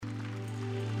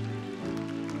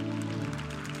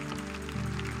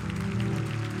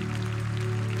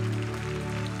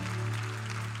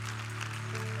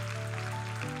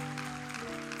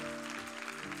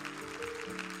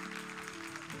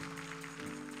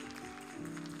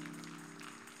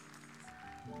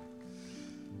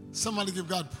Somebody give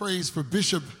God praise for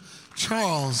Bishop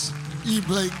Charles E.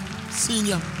 Blake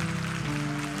Sr.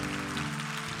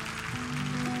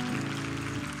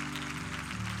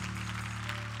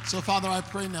 So, Father, I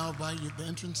pray now by the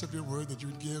entrance of your word that you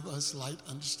would give us light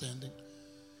understanding,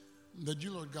 that you,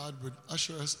 Lord God, would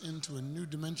usher us into a new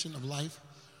dimension of life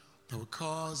that would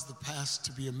cause the past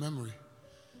to be a memory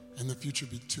and the future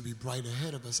to be bright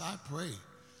ahead of us. I pray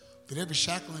that every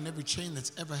shackle and every chain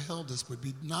that's ever held us would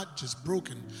be not just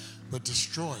broken, but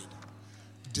destroyed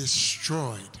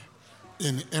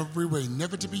in every way,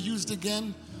 never to be used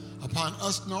again upon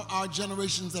us nor our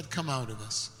generations that come out of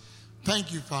us.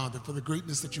 Thank you, Father, for the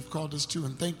greatness that you've called us to,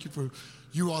 and thank you for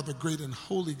you are the great and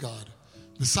holy God.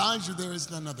 Besides you, there is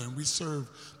none other, and we serve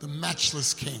the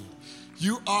matchless King.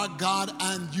 You are God,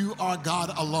 and you are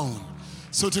God alone.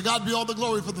 So to God be all the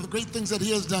glory for the great things that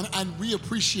he has done, and we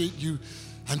appreciate you.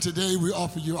 And today we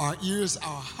offer you our ears,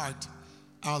 our heart,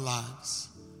 our lives.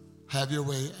 Have your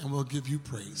way, and we'll give you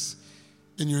praise.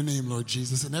 In your name, Lord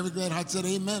Jesus. And every glad heart said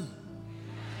amen.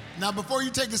 Now, before you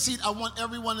take a seat, I want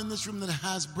everyone in this room that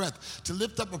has breath to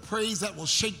lift up a praise that will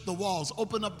shake the walls.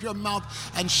 Open up your mouth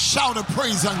and shout a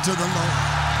praise unto the Lord.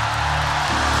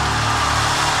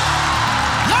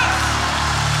 Yes!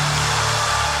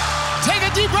 Take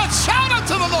a deep breath, shout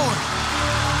unto the Lord.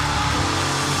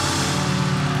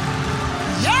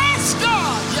 Yes,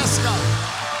 God. Yes, God.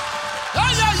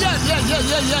 Yes, God.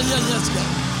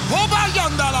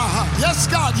 Yes,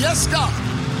 God. Yes, God.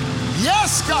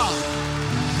 Yes, God.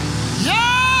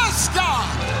 Yes, God.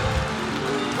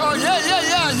 Oh,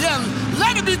 yeah.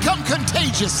 Let it become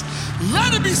contagious.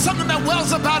 Let it be something that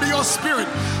wells up out of your spirit.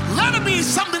 Let it be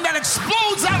something that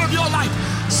explodes out of your life.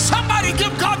 Somebody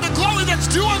give God the glory that's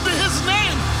due unto his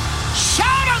name.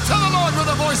 Shout unto the Lord with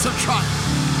a voice of triumph.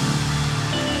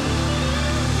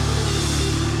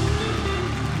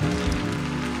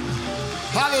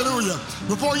 Hallelujah.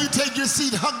 Before you take your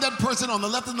seat, hug that person on the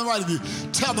left and the right of you.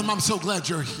 Tell them, I'm so glad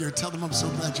you're here. Tell them, I'm so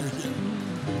glad you're here.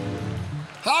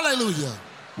 Hallelujah.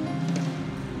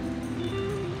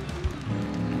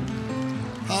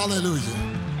 Hallelujah.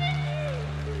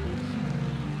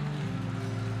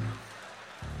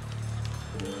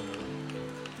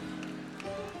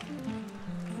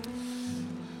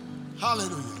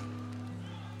 Hallelujah.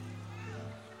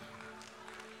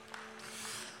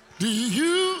 Do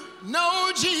you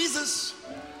know Jesus,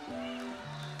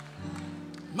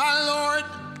 my Lord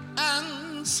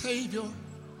and Savior?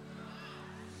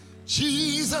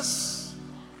 Jesus,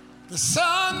 the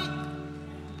Son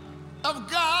of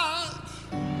God.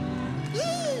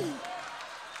 Woo.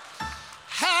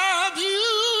 Have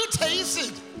you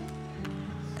tasted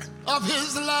of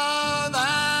his love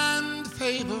and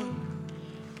favor?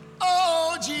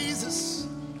 Oh, Jesus,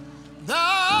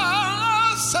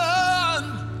 the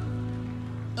Son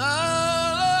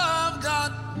of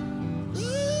God.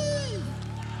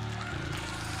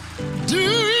 Do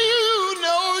you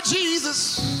know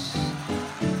Jesus,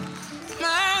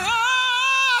 my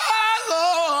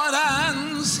Lord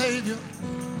and Savior?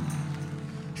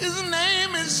 His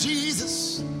name is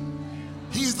Jesus.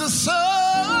 He's the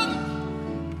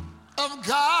Son of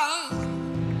God.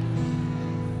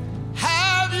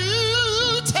 Have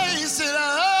you tasted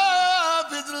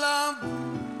of his love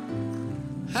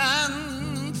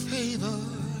and favor?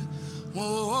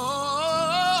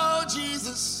 Oh,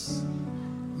 Jesus,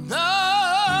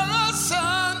 the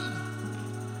Son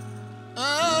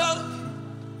of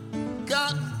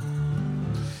God.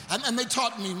 And they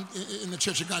taught me in the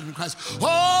Church of God in Christ,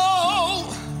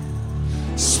 oh,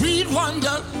 sweet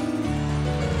wonder.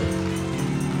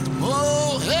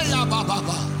 Oh, hey, ya, ba, ba,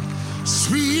 ba.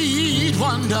 Sweet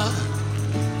wonder.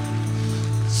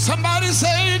 Somebody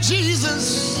say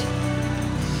Jesus,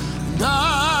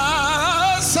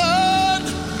 the Son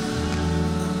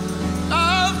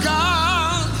of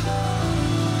God.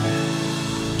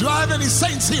 Do I have any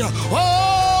saints here?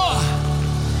 Oh,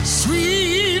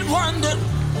 sweet wonder.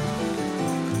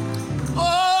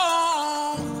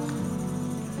 Oh,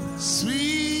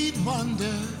 sweet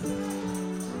wonder.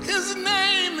 His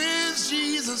name is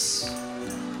Jesus.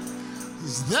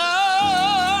 He's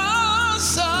the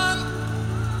Son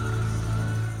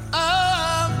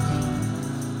of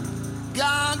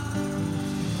God.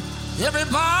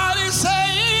 Everybody say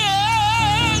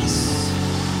yes.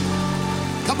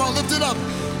 Come on, lift it up.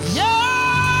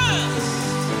 Yes.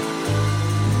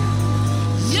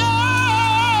 Yes.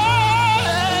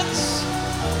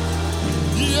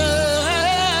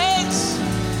 Yes.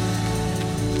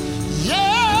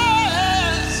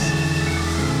 Yes.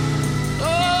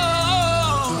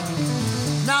 Oh.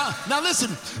 Now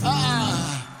listen.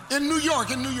 in New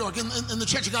York, in the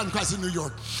Church of God in Christ in New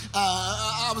York.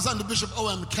 I was under Bishop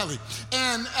O.M. Kelly.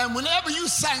 And whenever you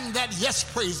sang that yes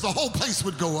praise, the whole place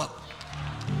would go up.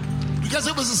 Because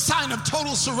it was a sign of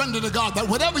total surrender to God, that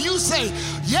whatever you say,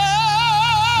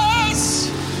 yes,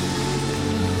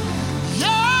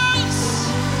 yes,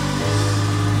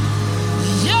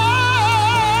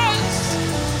 yes,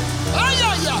 oh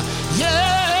yeah, yeah,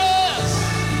 yes,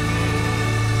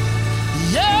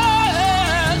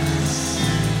 yes,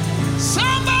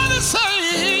 somebody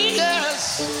say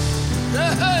yes,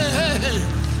 hey, hey, hey.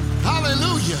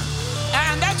 Hallelujah.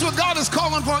 And that's what God is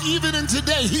calling for even in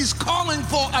today. He's calling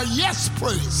for a yes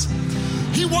praise.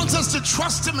 He wants us to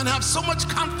trust him and have so much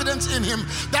confidence in him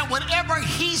that whenever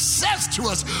he says to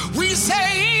us, we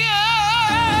say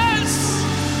yes.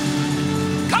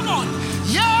 Come on.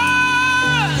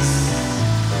 Yes.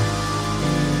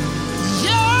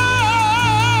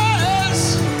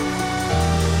 Yes.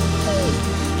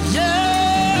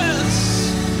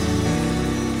 Yes.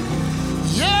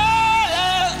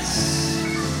 Yes.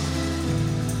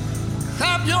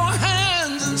 Clap your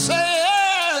hands and say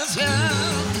yes, yes.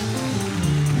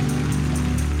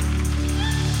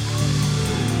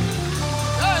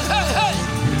 Hey, hey, hey.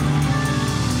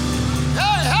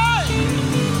 Hey, hey.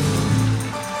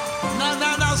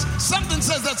 Now, something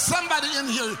says that somebody in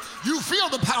here, you feel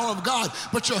the power of God,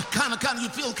 but you're you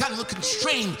feel kind of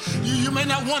constrained. You may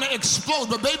not want to explode,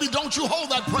 but baby, don't you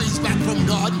hold that praise back from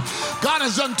God. God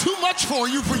has done too much for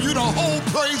you to hold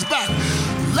praise back.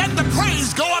 Let the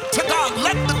praise go up to God.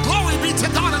 Let the glory be to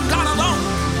God and God alone.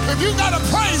 If you got a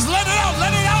praise, let it out,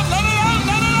 let it out, let it out,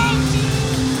 let it out.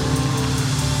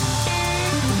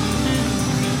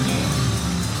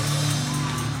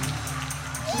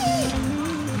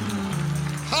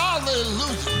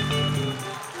 Hallelujah.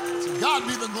 To God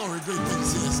be the glory, great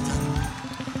things he has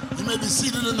done. You may be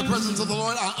seated in the presence of the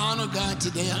Lord. I honor God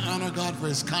today. I honor God for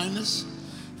his kindness,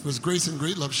 for his grace and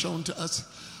great love shown to us.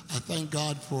 I thank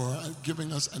God for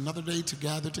giving us another day to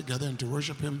gather together and to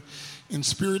worship him in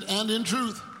spirit and in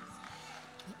truth.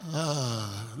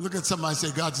 Look at somebody and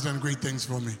say, God's done great things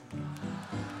for me.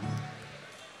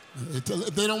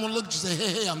 If they don't want to look at you, say,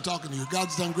 hey, I'm talking to you.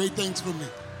 God's done great things for me.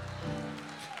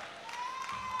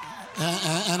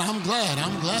 And I'm glad.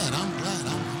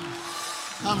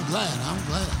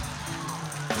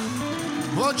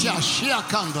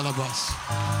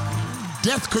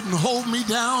 Death couldn't hold me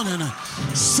down, and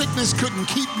sickness couldn't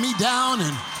keep me down,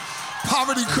 and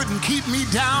poverty couldn't keep me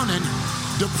down, and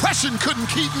depression couldn't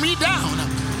keep me down.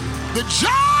 The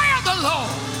joy of the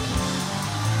Lord.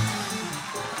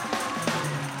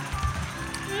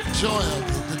 The joy of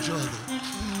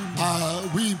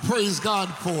it. We praise God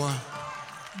for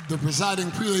the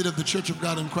presiding prelate of the Church of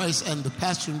God in Christ and the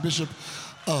pastor and bishop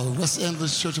of West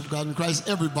Angeles Church of God in Christ.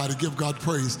 Everybody give God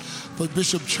praise for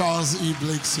Bishop Charles E.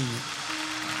 Blake Sr.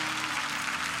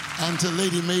 And to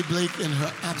Lady May Blake in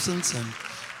her absence, and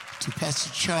to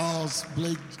Pastor Charles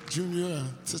Blake Jr.,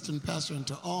 assistant pastor, and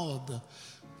to all of the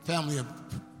family of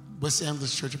West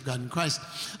Angeles Church of God in Christ.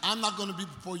 I'm not going to be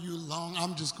before you long.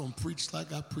 I'm just going to preach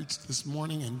like I preached this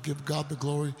morning and give God the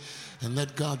glory and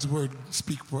let God's word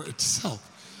speak for itself.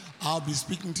 I'll be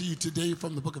speaking to you today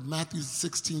from the book of Matthew,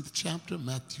 16th chapter,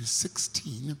 Matthew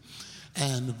 16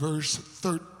 and verse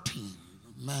 13.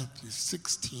 Matthew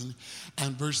 16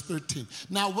 and verse 13.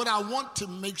 Now, what I want to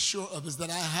make sure of is that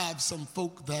I have some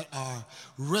folk that are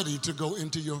ready to go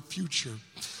into your future,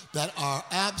 that are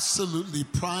absolutely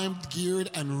primed,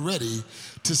 geared, and ready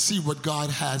to see what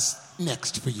God has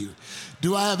next for you.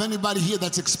 Do I have anybody here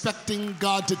that's expecting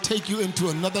God to take you into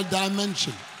another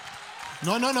dimension?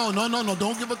 No.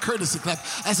 Don't give a courtesy clap.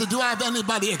 I said, do I have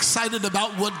anybody excited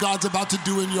about what God's about to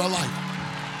do in your life?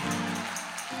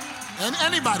 And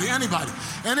anybody here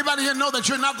know that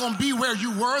you're not going to be where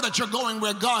you were, that you're going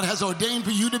where God has ordained for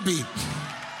you to be.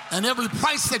 And every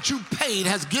price that you paid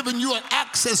has given you an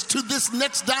access to this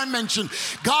next dimension.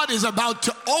 God is about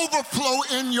to overflow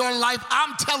in your life.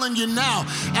 I'm telling you now,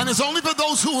 and it's only for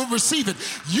those who will receive it.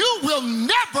 You will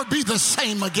never be the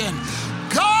same again.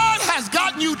 God has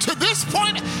gotten you to this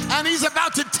point, and he's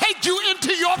about to take you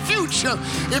into your future.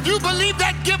 If you believe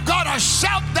that, give God a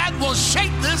shout that will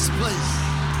shake this place.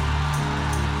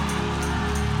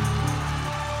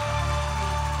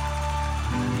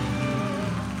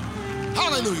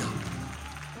 Hallelujah.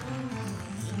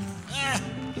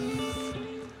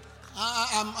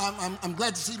 I'm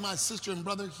glad to see my sister and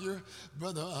brother here,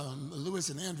 Brother Lewis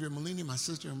and Andrea Molini, my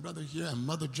sister and brother here, and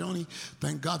Mother Joni.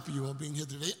 Thank God for you all being here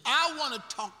today. I want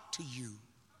to talk to you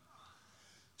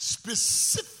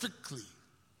specifically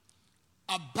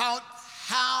about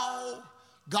how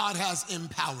God has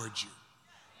empowered you.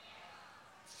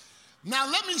 Now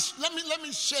let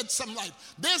me shed some light.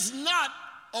 There's not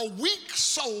a weak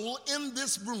soul in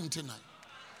this room tonight.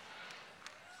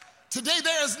 Today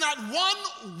there is not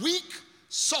one weak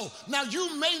soul. Now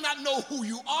you may not know who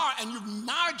you are and you've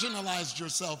marginalized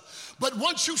yourself, but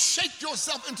once you shake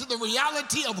yourself into the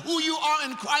reality of who you are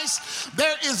in Christ,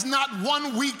 there is not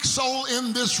one weak soul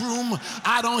in this room.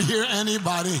 I don't hear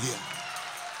anybody here.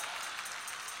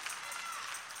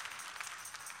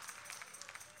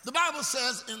 The Bible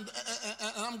says, and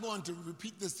I'm going to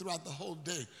repeat this throughout the whole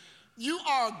day, you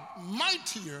are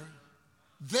mightier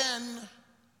than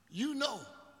you know.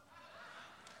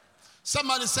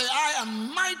 Somebody say, I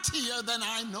am mightier than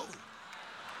I know.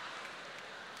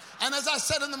 And as I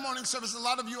said in the morning service, a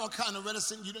lot of you are kind of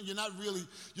reticent. You're not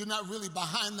really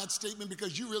behind that statement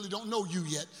because you really don't know you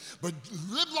yet. But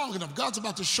live long enough. God's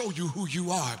about to show you who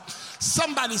you are.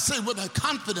 Somebody say with a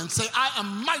confidence, say, I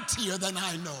am mightier than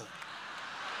I know.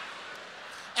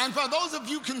 And for those of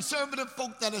you conservative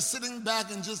folk that are sitting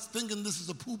back and just thinking this is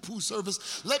a poo-poo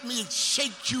service, let me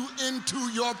shake you into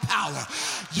your power.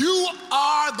 You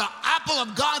are the apple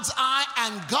of God's eye,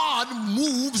 and God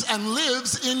moves and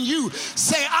lives in you.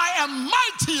 Say, I am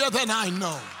mightier than I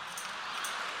know.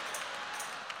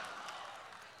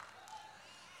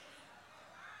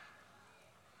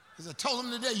 As I told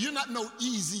him today, you're not no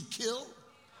easy kill.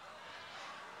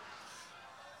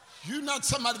 You're not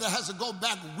somebody that has to go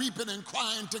back weeping and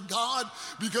crying to God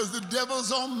because the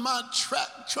devil's on my track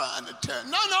trying to turn.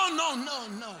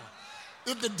 No.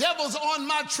 If the devil's on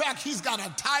my track, he's got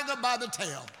a tiger by the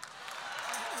tail.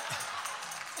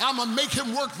 I'm going to make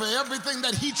him work for everything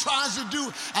that he tries to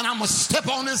do, and I'm going to step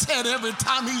on his head every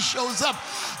time he shows up.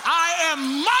 I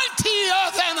am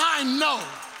mightier than I know.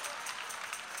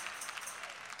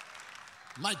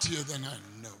 Mightier than I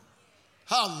know.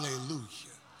 Hallelujah.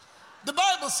 The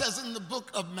Bible says in the book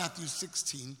of Matthew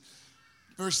 16,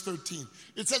 verse 13,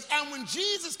 it says, and when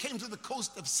Jesus came to the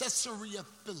coast of Caesarea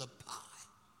Philippi,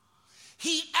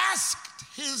 he asked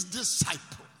his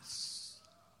disciples.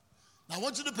 Now I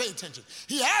want you to pay attention.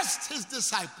 He asked his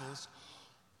disciples,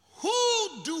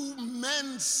 who do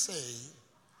men say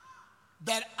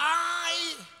that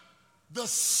I, the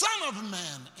Son of Man,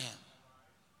 am?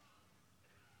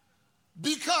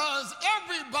 Because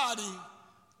everybody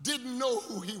didn't know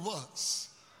who he was.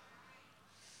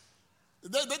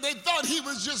 They thought he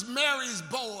was just Mary's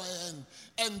boy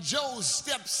and Joe's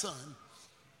stepson.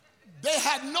 They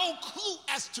had no clue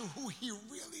as to who he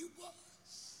really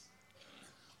was.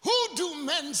 Who do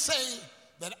men say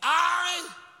that I,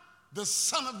 the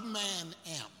Son of Man,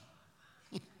 am?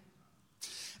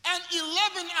 And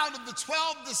 11 out of the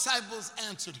 12 disciples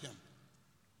answered him.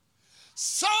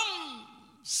 Some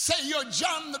say you're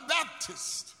John the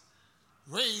Baptist,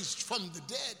 raised from the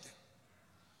dead.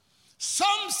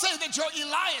 Some say that you're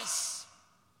Elias.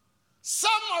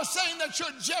 Some are saying that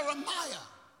you're Jeremiah.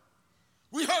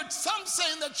 We heard some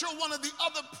saying that you're one of the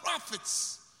other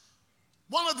prophets.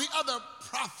 One of the other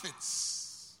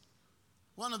prophets.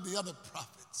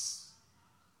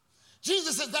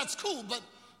 Jesus said, that's cool, but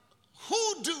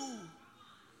who do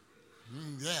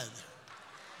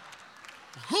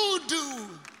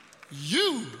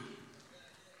you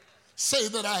say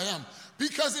that I am?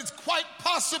 Because it's quite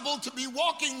possible to be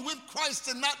walking with Christ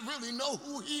and not really know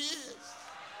who he is.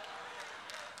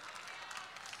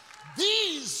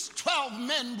 These 12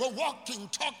 men were walking,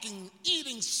 talking,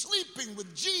 eating, sleeping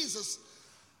with Jesus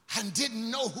and didn't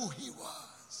know who he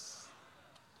was.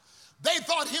 They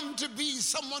thought him to be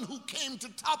someone who came to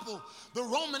topple the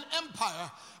Roman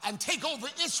Empire and take over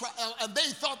Israel, and they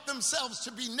thought themselves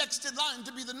to be next in line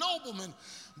to be the nobleman,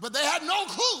 but they had no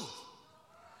clue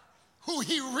who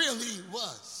he really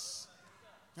was.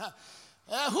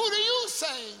 Who do you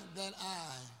say that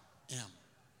I am?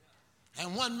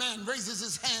 And one man raises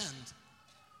his hand.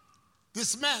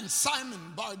 This man, Simon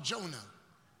Bar-Jonah,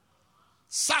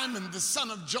 Simon the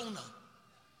son of Jonah,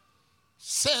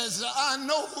 says, I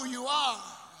know who you are.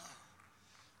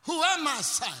 Who am I,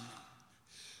 Simon?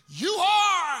 You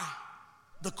are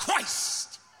the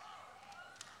Christ.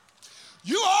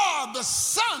 You are the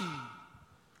Son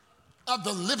of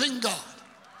the living God.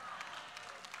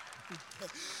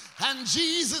 And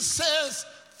Jesus says,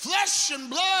 flesh and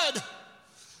blood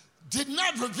did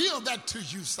not reveal that to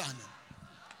you, Simon.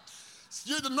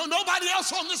 Nobody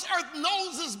else on this earth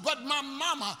knows this but my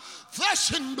mama.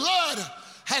 Flesh and blood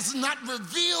has not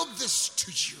revealed this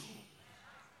to you.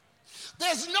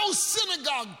 There's no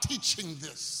synagogue teaching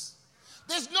this.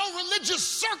 There's no religious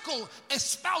circle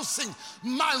espousing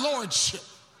my lordship.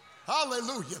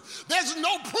 Hallelujah. There's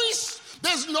no priest,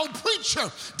 there's no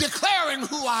preacher declaring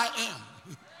who I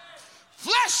am.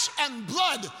 Flesh and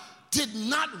blood did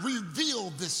not reveal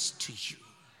this to you,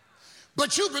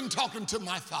 but you've been talking to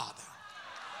my Father.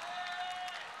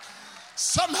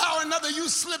 Somehow or another you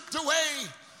slipped away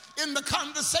in the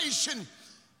conversation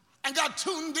and got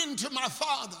tuned into my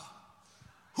Father,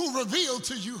 who revealed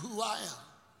to you who I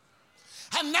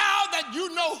am. And now that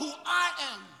you know who I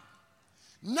am,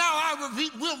 now I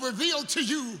will reveal to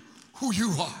you who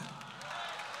you are.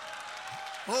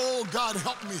 Oh, God,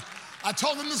 help me. I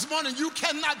told him this morning, you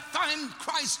cannot find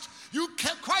Christ.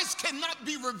 Christ cannot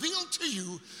be revealed to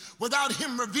you without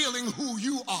him revealing who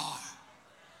you are.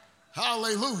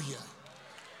 Hallelujah.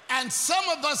 And some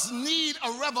of us need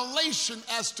a revelation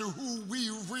as to who we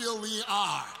really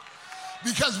are,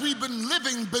 because we've been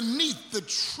living beneath the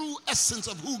true essence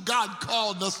of who God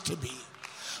called us to be.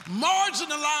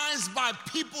 Marginalized by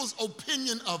people's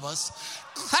opinion of us,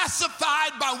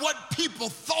 classified by what people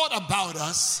thought about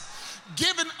us,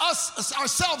 giving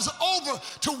ourselves over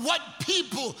to what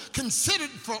people considered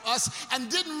for us, and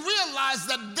didn't realize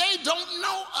that they don't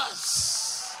know us.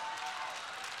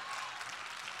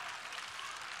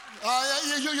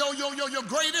 Your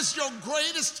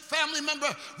greatest family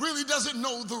member really doesn't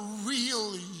know the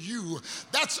real you.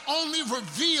 That's only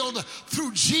revealed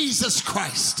through Jesus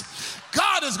Christ.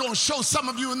 God is going to show some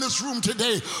of you in this room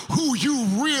today who you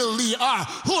really are.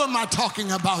 Who am I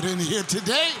talking about in here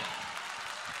today?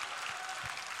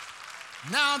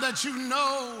 Now that you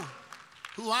know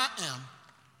who I am,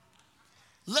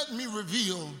 let me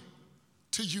reveal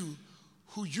to you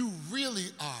who you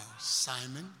really are,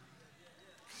 Simon.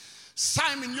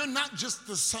 Simon, you're not just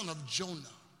the son of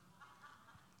Jonah.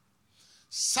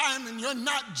 Simon, you're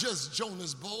not just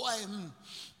Jonah's boy.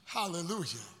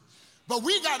 Hallelujah. But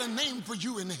we got a name for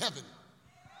you in heaven.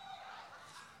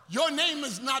 Your name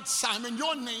is not Simon.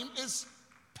 Your name is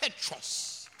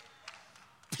Petros,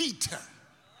 Peter.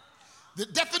 The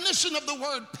definition of the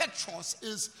word Petros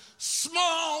is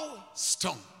small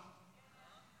stone.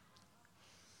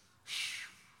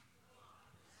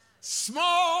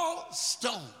 Small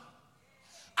stone.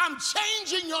 I'm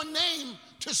changing your name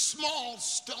to small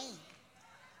stone.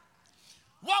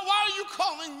 Why are you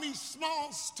calling me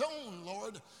small stone,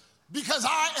 Lord? Because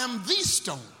I am the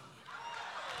stone.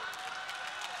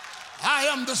 I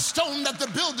am the stone that the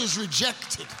builders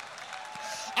rejected.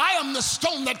 I am the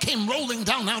stone that came rolling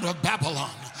down out of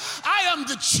Babylon. I am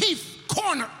the chief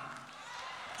corner.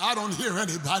 I don't hear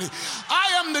anybody.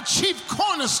 I am the chief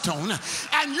cornerstone,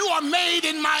 and you are made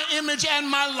in my image and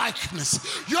my likeness.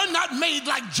 You're not made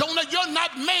like Jonah. You're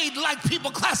not made like people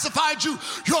classified you.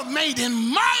 You're made in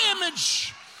my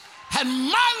image and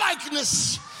my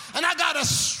likeness, and I got to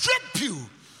strip you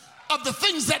of the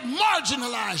things that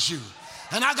marginalize you.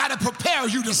 And I got to prepare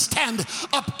you to stand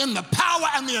up in the power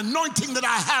and the anointing that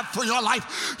I have for your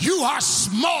life. You are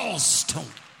small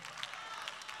stone.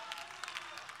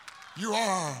 You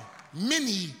are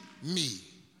mini me.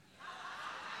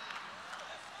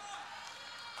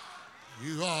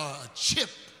 You are a chip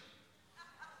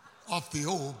off the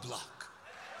old block.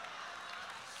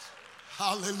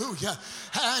 Hallelujah.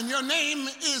 And your name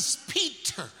is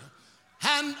Peter.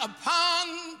 And upon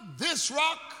this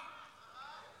rock,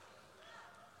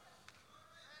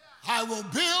 I will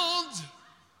build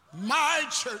my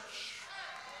church,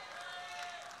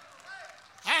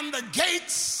 and the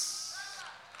gates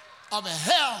of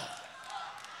hell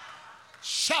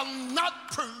shall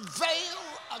not prevail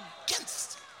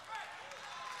against it.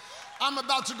 I'm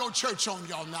about to go church on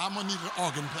y'all now. I'm going to need an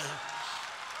organ player.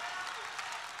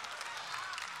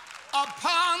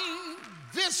 Upon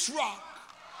this rock,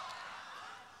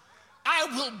 I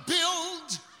will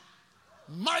build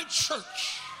my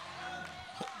church.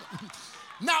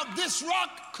 Now, this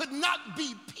rock could not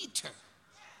be Peter,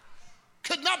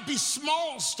 could not be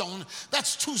small stone.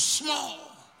 That's too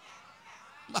small.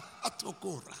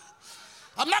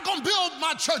 I'm not going to build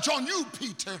my church on you,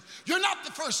 Peter. You're not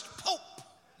the first pope.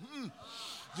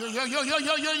 You're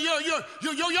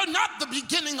not the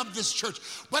beginning of this church.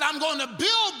 But I'm going to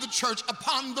build the church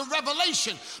upon the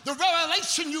revelation. The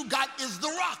revelation you got is the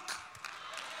rock.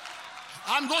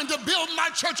 I'm going to build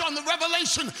my church on the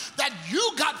revelation that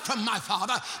you got from my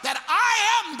Father, that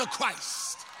I am the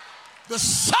Christ, the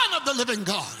Son of the living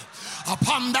God.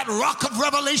 Upon that rock of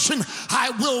revelation,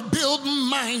 I will build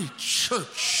my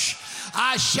church.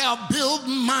 I shall build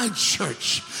my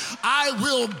church. I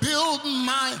will build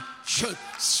my church.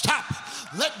 Stop.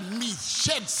 Let me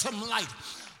shed some light.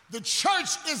 The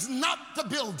church is not the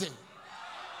building.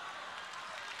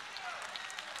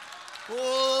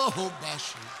 Oh,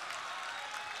 Bashi.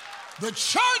 The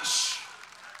church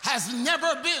has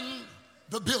never been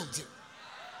the building.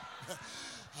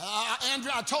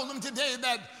 Andrew, I told him today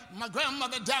that My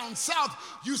grandmother down south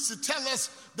used to tell us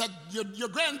that your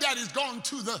granddaddy's gone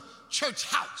to the church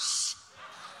house.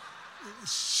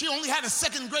 She only had a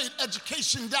second grade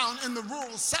education down in the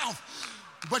rural South,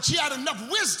 but she had enough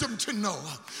wisdom to know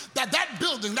that that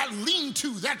building, that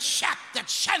lean-to, that shack, that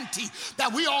shanty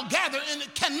that we all gather in,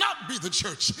 it cannot be the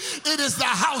church. It is the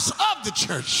house of the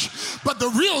church. But the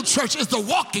real church is the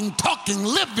walking, talking,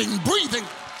 living, breathing.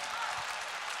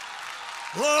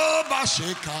 Oh,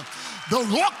 Basheka. The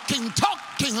walking,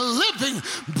 talking, living,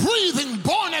 breathing,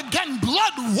 born-again,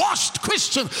 blood-washed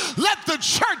Christian. Let the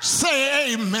church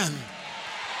say amen.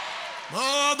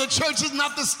 Oh, the church is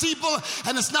not the steeple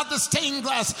and it's not the stained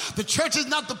glass. The church is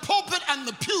not the pulpit and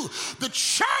the pew. The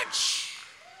church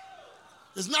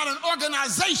is not an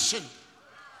organization.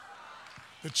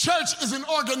 The church is an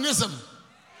organism.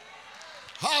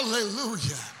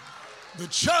 Hallelujah. The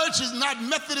church is not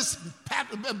Methodist,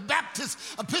 Baptist,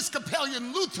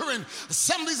 Episcopalian, Lutheran,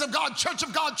 Assemblies of God, Church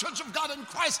of God in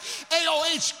Christ,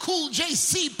 AOH, Cool,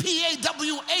 JC,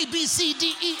 PAW,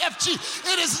 ABCD,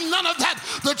 EFG. It is none of that.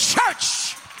 The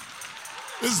church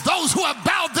is those who have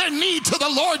bowed their knee to the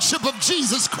lordship of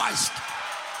Jesus Christ.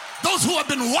 Those who have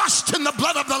been washed in the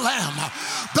blood of the Lamb.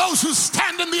 Those who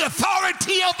stand in the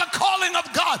authority of the calling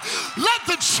of God. Let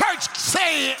the church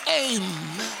say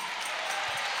amen.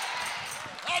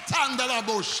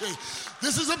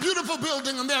 This is a beautiful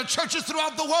building and there are churches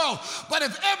throughout the world. But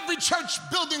if every church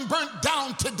building burnt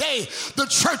down today, the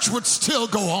church would still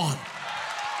go on.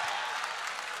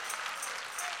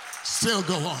 Still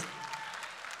go on.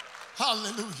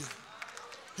 Hallelujah.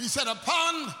 He said,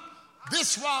 upon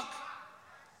this rock,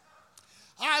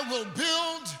 I will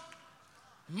build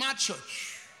my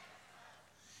church.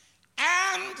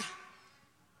 And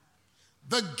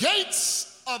the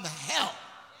gates of hell.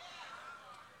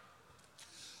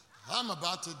 I'm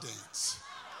about to dance.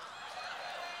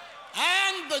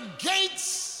 And the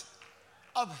gates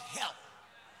of hell.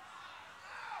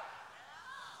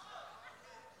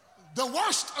 The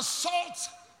worst assault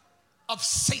of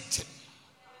Satan.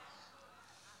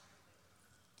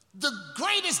 The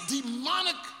greatest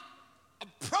demonic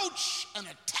approach and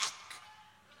attack.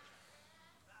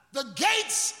 The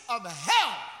gates of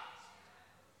hell.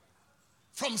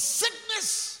 From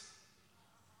sickness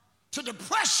to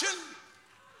depression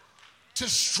to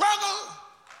struggle,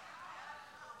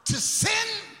 to sin,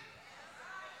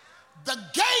 the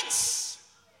gates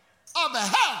of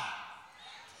hell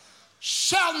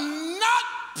shall not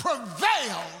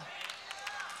prevail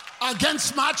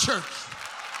against my church.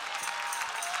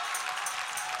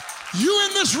 You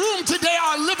in this room today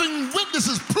are living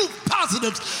witnesses, proof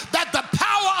positives that the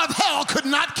power of hell could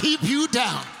not keep you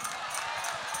down.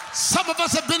 Some of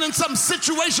us have been in some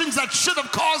situations that should have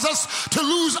caused us to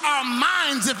lose our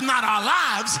minds, if not our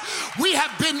lives. We have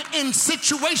been in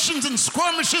situations and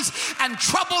skirmishes and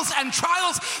troubles and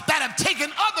trials that have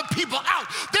taken other people out.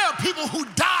 There are people who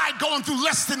died going through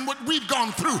less than what we've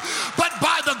gone through. But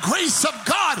by the grace of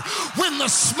God, when the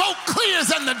smoke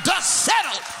clears and the dust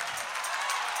settles,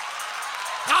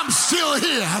 I'm still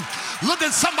here. Look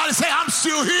at somebody, say, I'm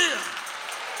still here.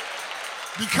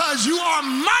 Because you are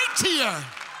mightier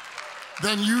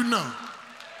than you know.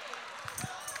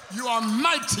 You are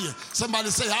mightier. Somebody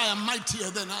say, I am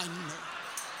mightier than I know.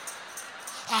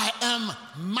 I am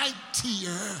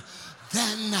mightier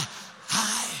than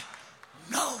I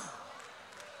know.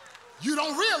 You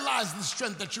don't realize the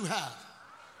strength that you have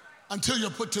until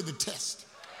you're put to the test.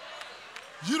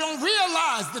 You don't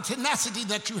realize the tenacity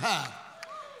that you have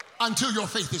until your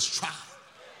faith is tried.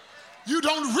 You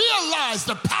don't realize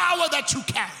the power that you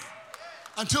carry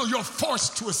until you're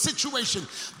forced to a situation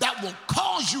that will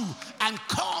cause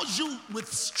you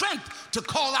with strength to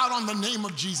call out on the name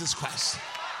of Jesus Christ.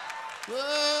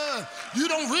 You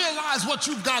don't realize what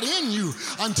you've got in you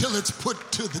until it's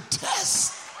put to the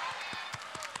test.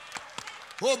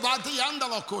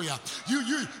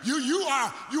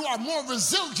 You are more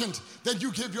resilient than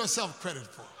you give yourself credit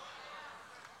for.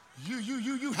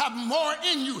 You have more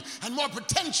in you and more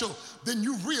potential than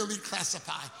you really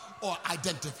classify or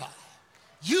identify.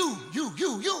 You.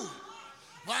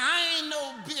 Well, I ain't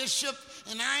no bishop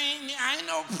and I ain't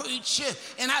no preacher,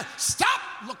 and stop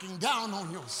looking down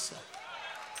on yourself.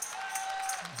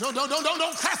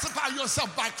 Don't classify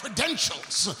yourself by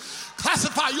credentials.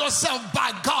 Classify yourself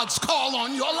by God's call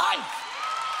on your life.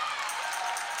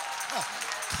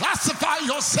 Classify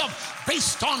yourself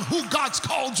based on who God's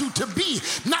called you to be,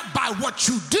 not by what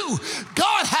you do.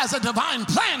 God has a divine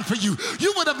plan for you.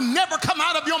 You would have never come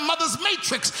out of your mother's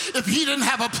matrix if he didn't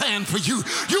have a plan for you.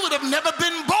 You would have never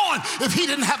been born if he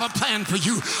didn't have a plan for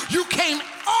you. You came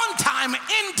on time,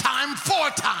 in time, for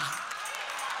time.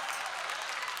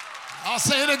 I'll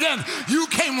say it again. You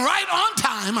came right on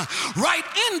time, right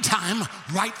in time,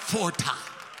 right for time.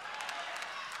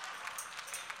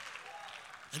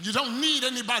 And you don't need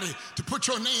anybody to put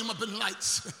your name up in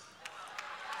lights.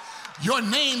 Your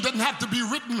name doesn't have to be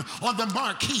written on the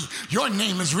marquee. Your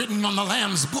name is written on the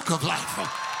Lamb's book of life.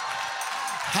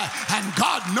 And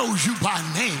God knows you by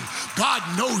name. God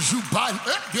knows you by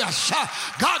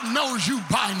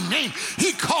name.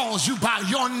 He calls you by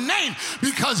your name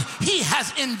because he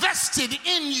has invested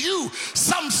in you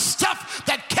some stuff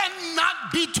that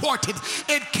cannot be thwarted.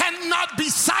 It cannot be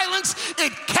silenced.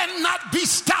 It cannot be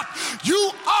stopped.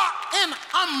 You are an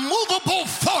unmovable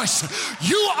force.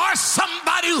 You are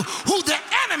somebody who the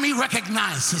enemy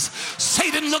recognizes.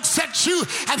 Satan looks at you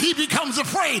and he becomes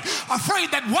afraid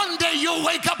that one day you'll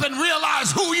wake up and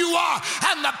realize who you are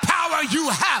and the power you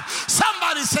have.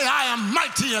 Somebody say, I am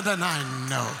mightier than I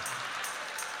know.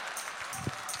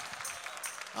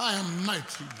 I am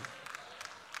mightier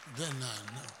than I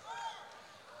know.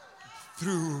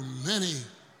 Through many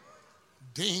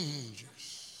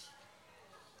dangers,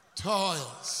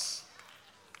 toils,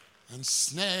 and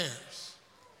snares,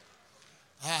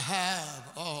 I've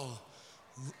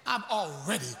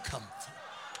already come through.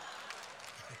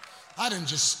 I didn't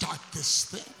just start this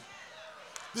thing.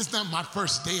 This is not my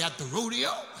first day at the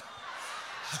rodeo.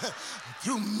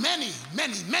 Through many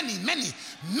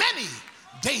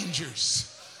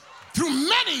dangers, through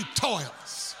many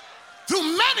toils,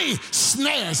 through many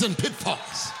snares and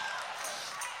pitfalls,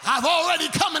 I've already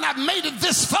come and I've made it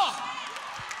this far.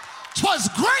 'Twas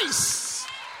grace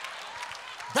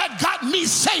that got me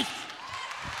safe.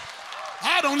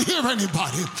 I don't hear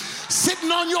anybody.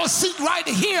 Sitting on your seat right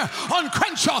here on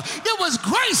Crenshaw, it was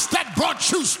grace that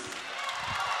brought you.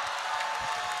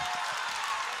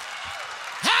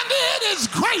 And it is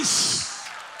grace.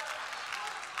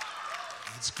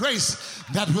 It's grace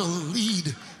that will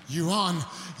lead you on.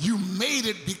 You made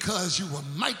it because you were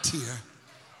mightier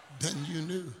than you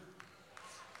knew.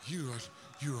 You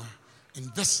are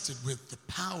invested with the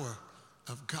power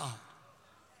of God.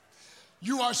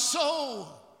 You are so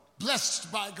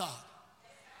blessed by God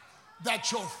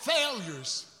that your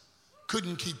failures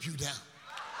couldn't keep you down.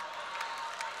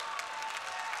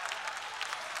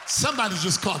 Somebody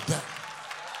just caught that.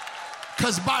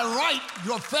 Because by right,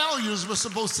 your failures were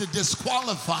supposed to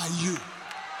disqualify you.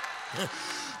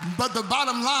 But the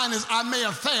bottom line is, I may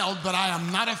have failed, but I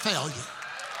am not a failure.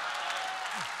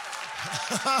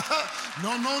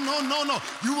 No.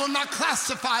 You will not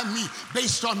classify me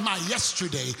based on my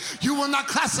yesterday. You will not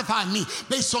classify me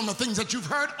based on the things that you've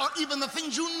heard or even the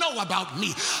things you know about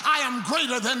me. I am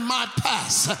greater than my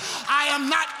past. I am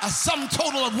not a sum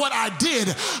total of what I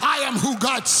did. I am who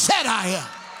God said I am.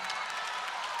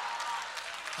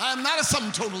 I am not a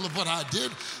sum total of what I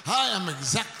did. I am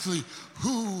exactly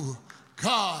who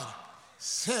God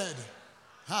said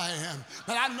I am.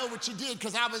 But I know what you did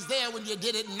because I was there when you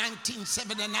did it in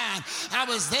 1979. I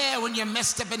was there when you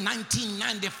messed up in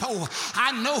 1994.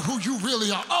 I know who you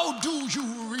really are. Oh, do you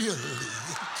really?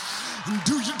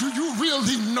 Do you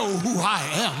really know who I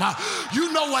am?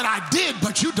 You know what I did,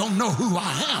 but you don't know who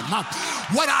I am.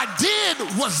 What I did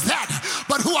was that,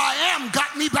 but who I am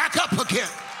got me back up again.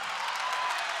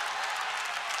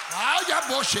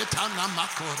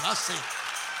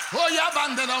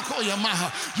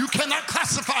 You cannot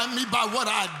classify me by what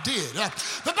I did.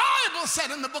 The Bible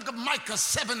said in the book of Micah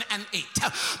 7 and 8,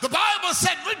 the Bible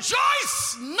said,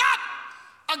 rejoice not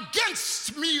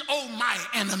against me, O my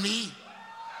enemy.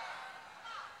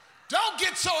 Don't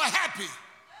get so happy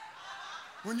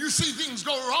when you see things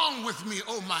go wrong with me,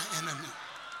 O my enemy.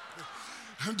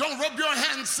 Don't rub your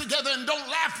hands together and don't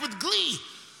laugh with glee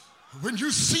when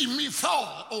you see me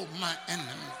fall, O my enemy.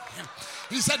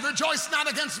 He said, rejoice not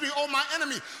against me, O my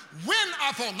enemy. When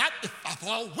I fall, not if I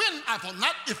fall. When I fall,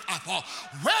 not if I fall.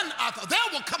 When I fall. There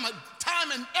will come a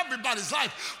time in everybody's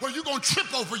life where you're going to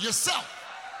trip over yourself.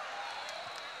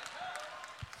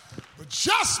 But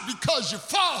just because you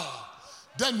fall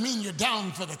doesn't mean you're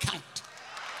down for the count.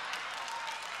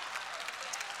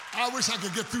 I wish I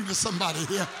could get through to somebody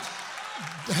here.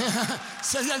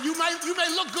 So yeah, you may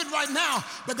look good right now,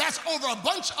 but that's over a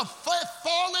bunch of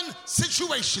fallen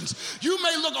situations. You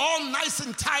may look all nice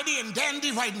and tidy and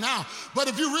dandy right now, but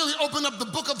if you really open up the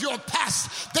book of your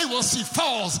past, they will see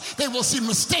falls, they will see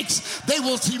mistakes, they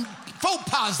will see faux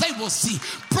pas, they will see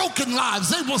broken lives,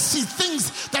 they will see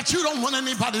things that you don't want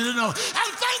anybody to know. And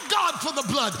thank God for the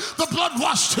blood. The blood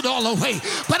washed it all away.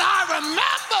 But I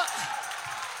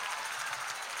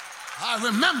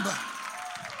remember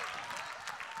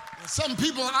some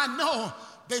people I know,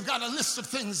 they've got a list of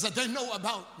things that they know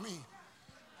about me.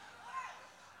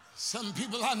 Some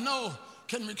people I know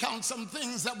can recount some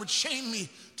things that would shame me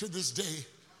to this day,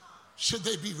 should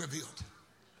they be revealed.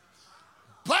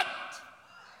 But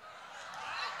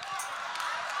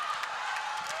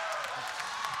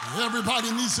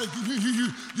everybody needs to,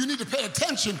 you need to pay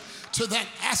attention to that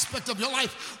aspect of your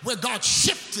life where God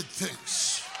shifted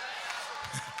things.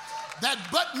 That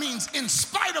but means in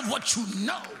spite of what you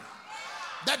know.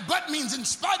 That but means in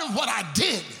spite of what I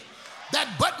did. That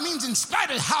but means in spite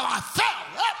of how I felt.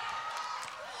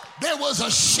 There was a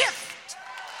shift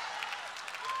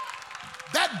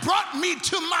that brought me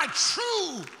to my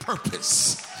true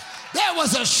purpose. There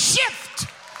was a shift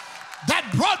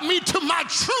that brought me to my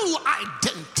true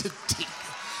identity.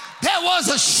 There was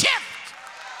a shift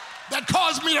that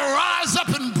caused me to rise up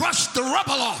and brush the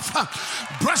rubble off,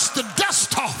 brush the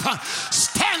dust off,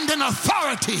 stand in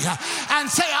authority and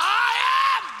say, I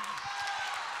am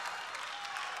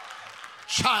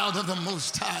child of the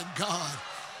Most High God.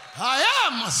 I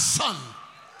am a son.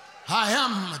 I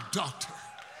am a daughter.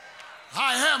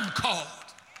 I am called.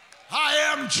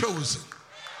 I am chosen.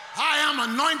 I am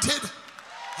anointed.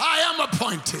 I am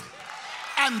appointed.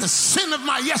 And the sin of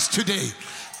my yesterday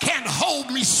can't hold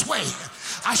me sway.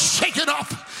 I shake it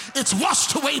off. It's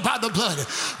washed away by the blood.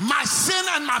 My sin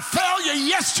and my failure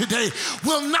yesterday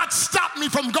will not stop me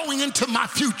from going into my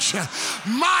future.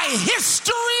 My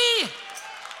history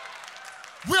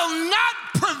will not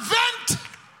prevent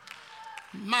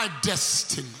my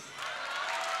destiny.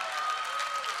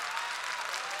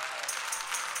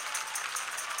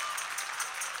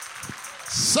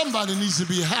 Somebody needs to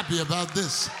be happy about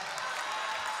this.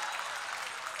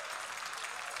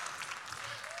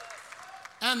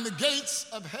 And the gates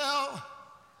of hell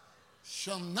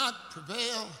shall not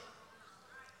prevail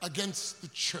against the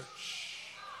church.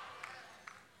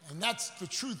 And that's the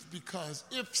truth, because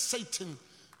if Satan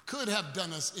could have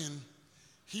done us in,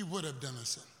 he would have done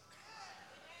us in.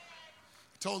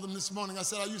 I told them this morning, I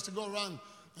said I used to go around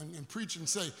and preach and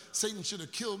say, Satan should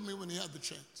have killed me when he had the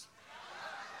chance.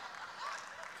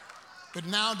 But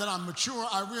now that I'm mature,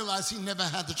 I realize he never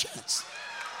had the chance.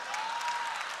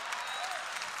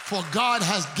 For God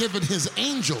has given his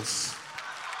angels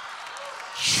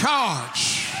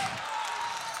charge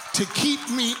to keep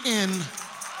me in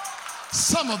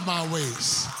some of my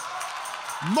ways,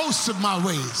 most of my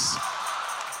ways,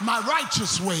 my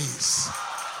righteous ways.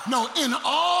 No, in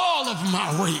all of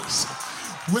my ways.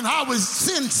 When I was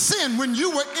in sin, when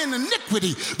you were in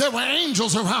iniquity, there were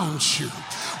angels around you.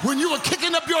 When you were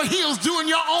kicking up your heels doing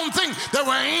your own thing, there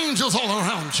were angels all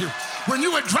around you. When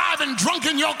you were driving drunk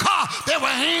in your car, there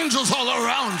were angels all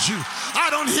around you.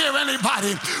 I don't hear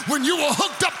anybody. When you were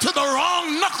hooked up to the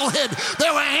wrong knucklehead,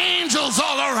 there were angels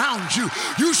all around you.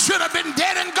 You should have been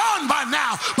dead and gone by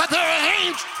now, but there are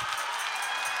angels.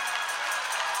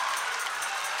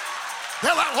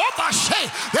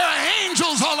 There are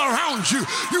angels all around you.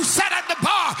 You sat at the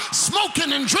bar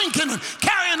smoking and drinking and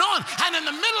carrying on, and in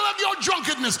the middle of your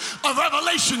drunkenness, a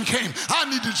revelation came. I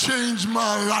need to change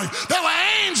my life. There were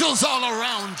angels all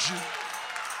around you.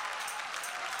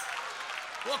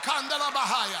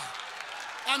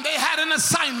 And they had an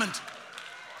assignment.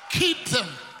 Keep them.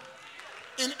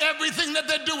 In everything that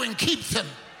they're doing, keep them.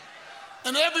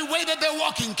 In every way that they're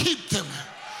walking, keep them.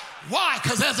 Why?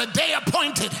 Because there's a day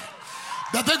appointed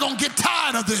that they're going to get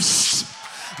tired of this.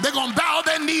 They're going to bow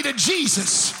their knee to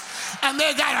Jesus. And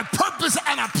they got a purpose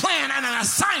and a plan and an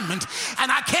assignment.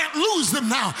 And I can't lose them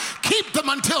now. Keep them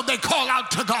until they call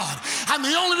out to God. And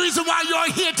the only reason why you're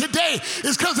here today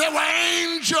is because there were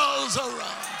angels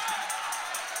around.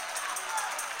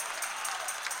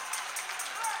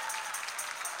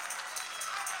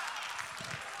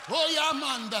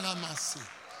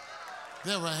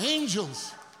 There were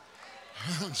angels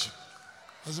around you.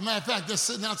 As a matter of fact, they're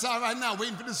sitting outside right now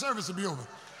waiting for the service to be over.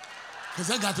 Because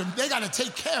they got to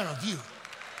take care of you.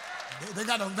 They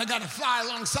got to fly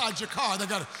alongside your car. They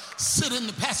got to sit in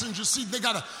the passenger seat. They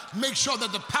got to make sure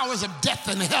that the powers of death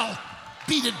and hell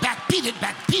beat it back, beat it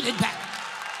back, beat it back.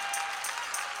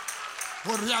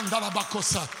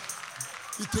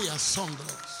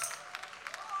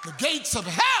 The gates of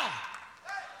hell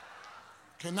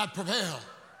cannot prevail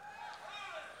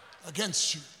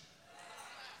against you.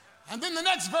 And then the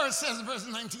next verse says, verse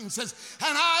 19 says,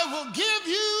 and I will give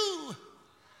you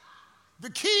the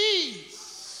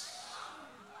keys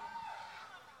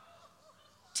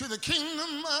to the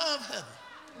kingdom of heaven.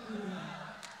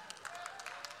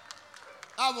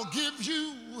 I will give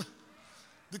you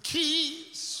the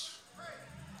keys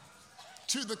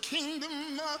to the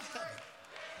kingdom of heaven.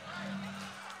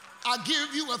 I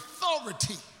give you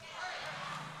authority.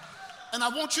 And I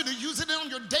want you to use it on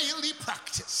your daily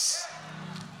practice.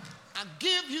 I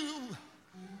give you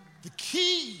the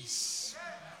keys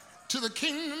to the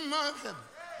kingdom of heaven.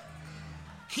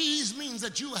 Keys means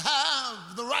that you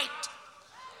have the right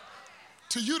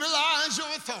to utilize your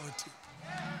authority.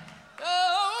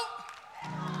 Oh,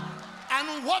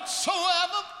 and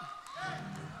whatsoever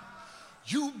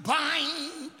you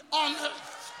bind on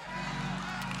earth,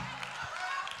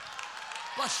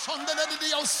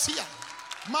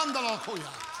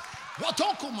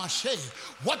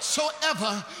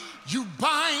 whatsoever you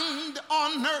bind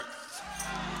on earth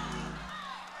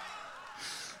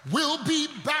will be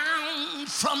bound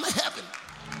from heaven.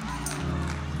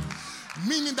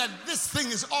 Meaning that this thing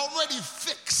is already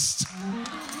fixed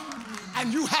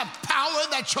and you have power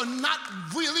that you're not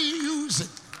really using.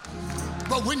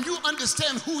 But when you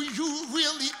understand who you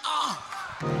really are,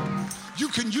 you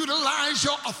can utilize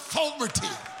your authority.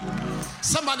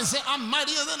 Somebody say, I'm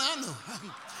mightier than I know.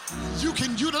 You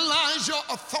can utilize your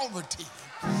authority.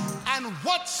 And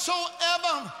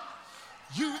whatsoever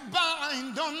you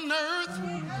bind on earth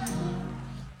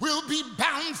will be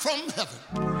bound from heaven.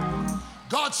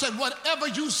 God said, whatever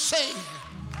you say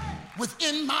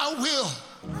within my will,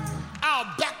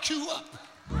 I'll back you up.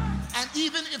 And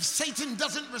even if Satan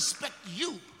doesn't respect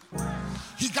you,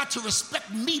 he got to respect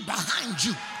me behind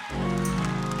you.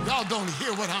 Y'all don't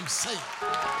hear what I'm saying.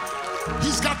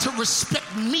 He's got to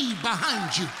respect me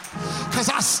behind you because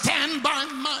I stand by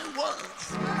my word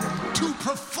to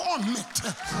perform it.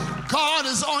 God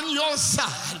is on your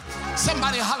side.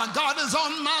 Somebody holler, God is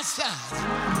on my side.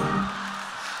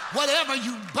 Whatever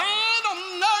you bind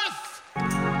on earth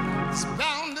is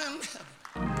bound in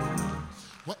heaven.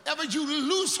 Whatever you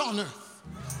loose on earth,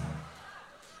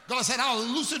 God said, I'll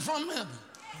loose it from heaven.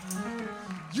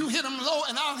 You hit them low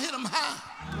and I'll hit them high.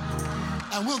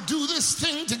 And we'll do this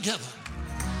thing together.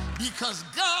 Because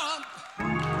God,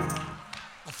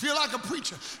 I feel like a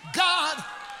preacher, God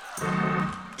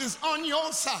is on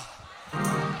your side.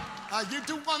 I get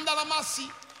to one that I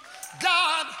see.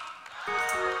 God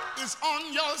is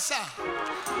on your side.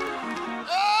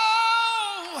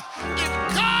 Oh,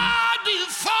 if God be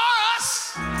for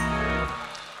us,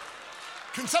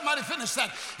 can somebody finish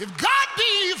that? If God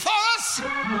be for us,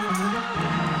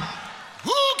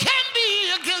 who can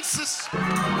be against us?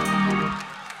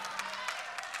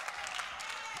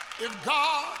 If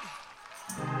God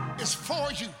is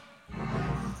for you,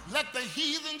 let the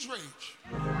heathens rage.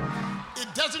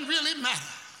 It doesn't really matter.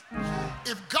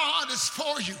 If God is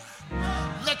for you,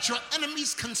 let your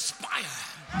enemies conspire.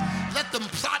 Let them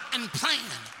plot and plan.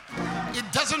 It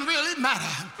doesn't really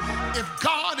matter. If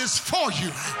God is for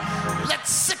you, let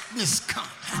sickness come.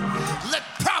 Let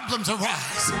problems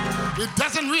arise. It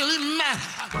doesn't really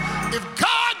matter. If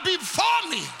God be for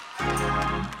me,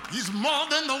 he's more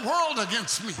than the world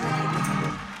against me.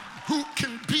 Who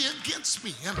can be against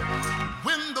me?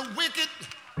 When the wicked,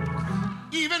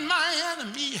 even my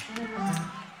enemy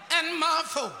and my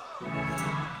foe,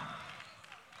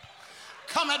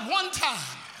 come at one time,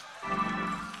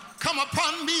 come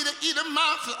upon me to eat of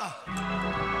my flesh.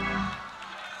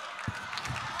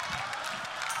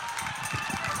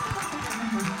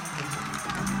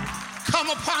 Come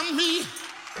upon me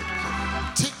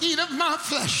to eat of my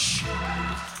flesh.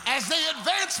 As they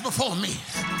advance before me,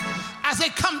 as they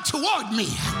come toward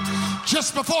me,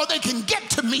 just before they can get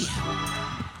to me.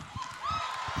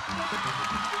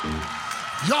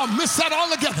 Y'all miss that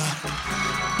altogether.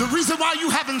 The reason why you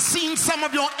haven't seen some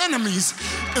of your enemies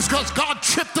is because God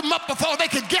tripped them up before they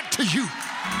could get to you.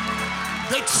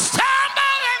 They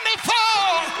stumble and they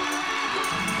fall.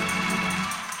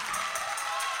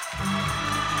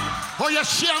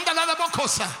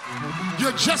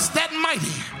 You're just that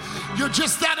mighty. You're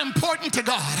just that important to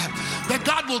God that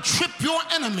God will trip your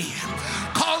enemy,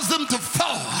 cause them to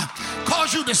fall,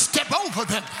 cause you to step over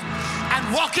them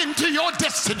and walk into your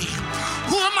destiny.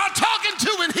 Who am I talking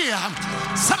to in here?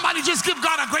 Somebody just give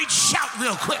God a great shout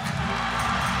real quick.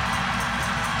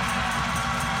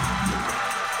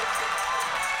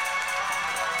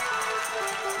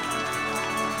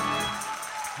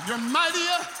 You're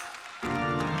mightier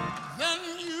than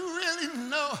you really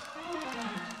know.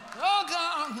 Oh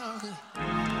God, no.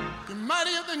 You're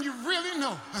mightier than you really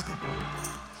know.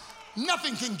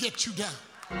 Nothing can get you down.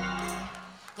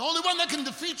 The only one that can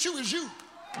defeat you is you.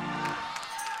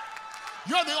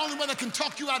 You're the only one that can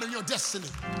talk you out of your destiny.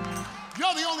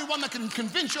 You're the only one that can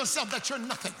convince yourself that you're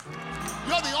nothing.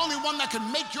 You're the only one that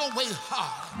can make your way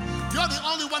hard. You're the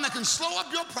only one that can slow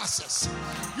up your process.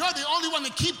 You're the only one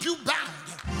that keep you bound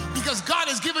because God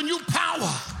has given you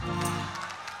power.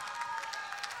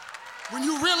 When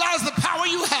you realize the power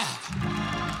you have,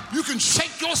 you can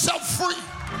shake yourself free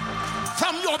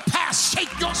from your past,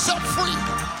 shake yourself free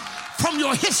from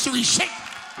your history, shake.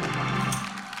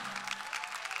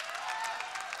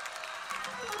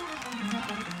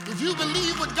 If you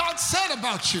believe what God said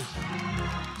about you,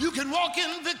 you can walk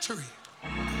in victory.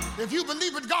 If you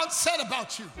believe what God said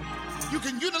about you, you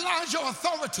can utilize your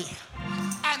authority,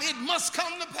 and it must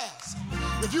come to pass.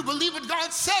 If you believe what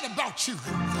God said about you,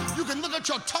 you can look at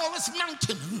your tallest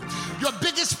mountain, your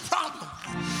biggest problem,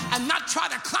 and not try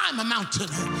to climb a mountain.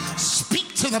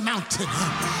 Speak to the mountain.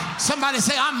 Somebody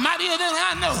say, I'm mightier than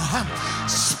I know.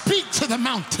 Speak to the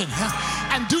mountain,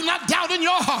 and do not doubt in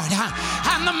your heart.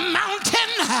 And the mountain,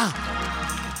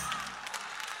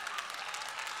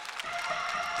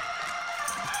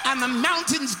 and the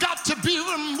mountain's got to be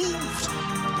removed.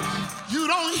 You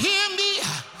don't hear me?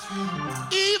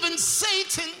 Even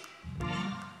Satan.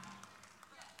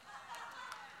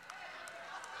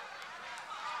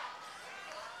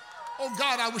 Oh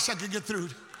God, I wish I could get through.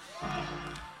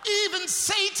 Even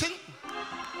Satan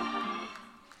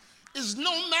is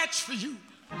no match for you.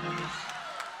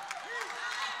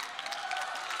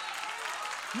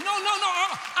 No,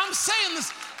 I'm saying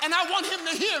this, and I want him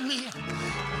to hear me.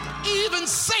 Even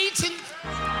Satan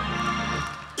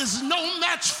is no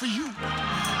match for you.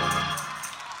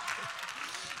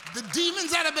 The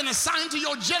demons that have been assigned to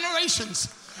your generations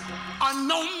are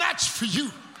no match for you.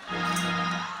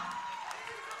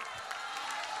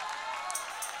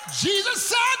 Jesus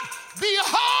said,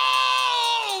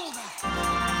 behold,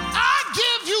 I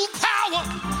give you power.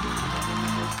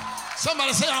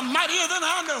 Somebody say, I'm mightier than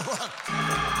I know.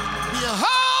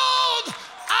 Behold,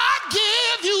 I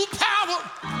give you power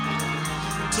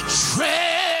to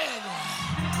tread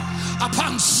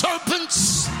upon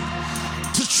serpents,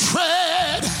 to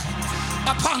tread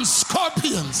upon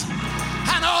scorpions,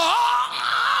 and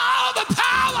all the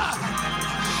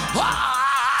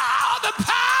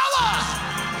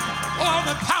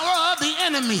power of the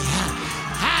enemy,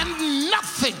 and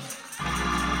nothing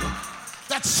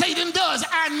that Satan does,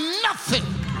 and nothing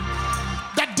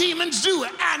that demons do,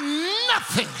 and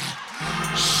nothing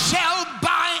shall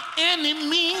by any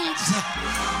means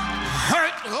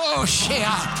hurt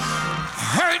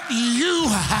you.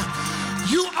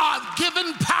 You are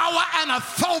given power and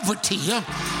authority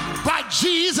by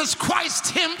Jesus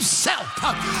Christ himself.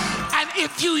 And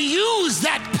if you use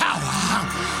that power,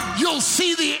 you'll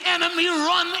see the enemy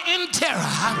run in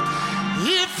terror.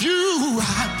 If you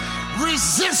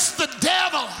resist the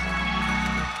devil,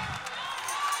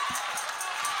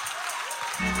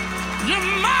 you're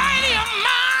mightier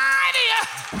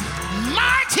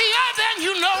than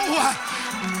you know.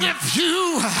 If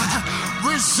you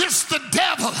resist the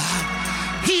devil,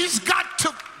 he's got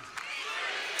to.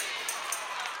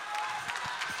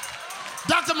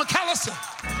 Dr. McAllister,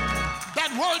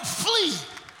 that word flee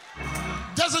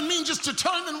doesn't mean just to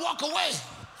turn and walk away.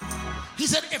 He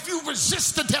said, if you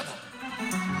resist the devil,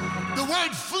 the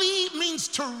word flee means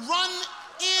to run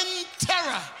in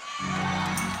terror.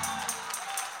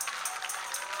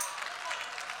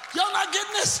 Y'all not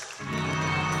getting this?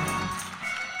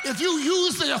 If you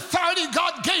use the authority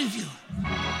God gave you,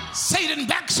 Satan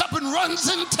backs up and runs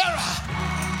in terror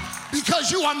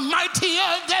because you are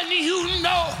mightier than you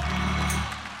know.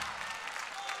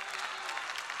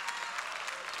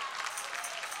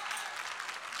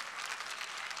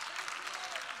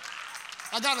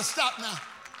 I gotta stop now.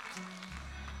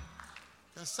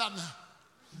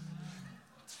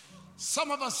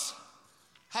 Some of us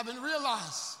haven't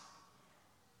realized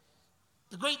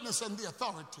the greatness and the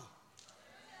authority.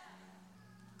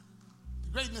 The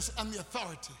greatness and the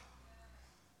authority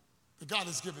that God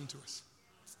has given to us.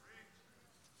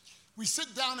 We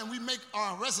sit down and we make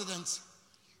our residence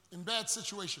in bad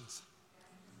situations.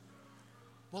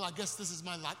 Well, I guess this is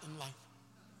my lot in life.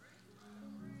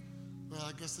 Well,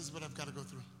 I guess this is what I've got to go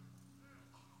through.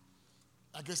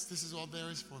 I guess this is all there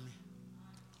is for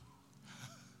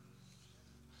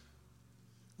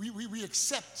me. We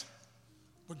accept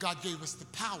what God gave us the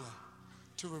power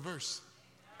to reverse.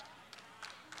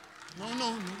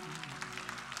 No.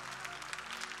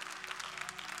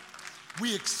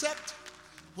 We accept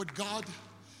what God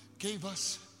gave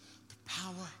us the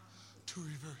power to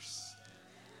reverse.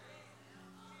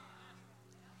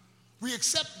 We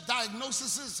accept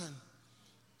diagnoses and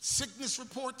sickness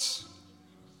reports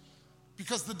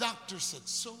because the doctor said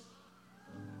so.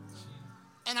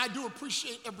 And I do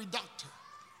appreciate every doctor.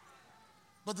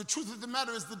 But the truth of the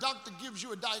matter is the doctor gives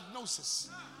you a diagnosis.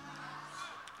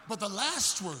 But the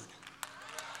last word,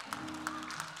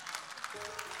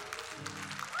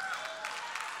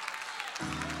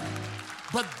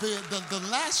 the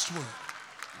last word,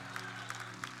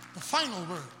 the final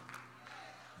word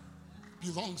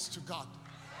belongs to God.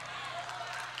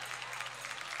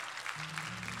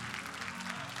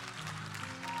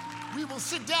 We will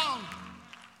sit down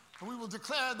and we will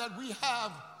declare that we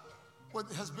have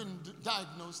what has been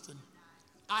diagnosed, and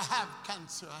I have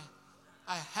cancer,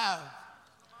 I have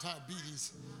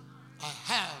diabetes, I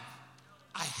have.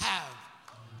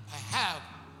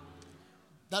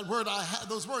 That word I have,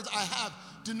 those words I have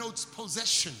denotes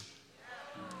possession.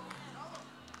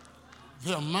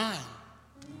 They're mine.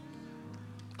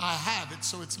 I have it,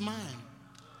 so it's mine.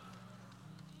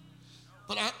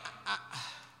 But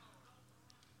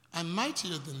I'm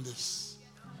mightier than this.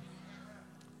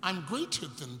 I'm greater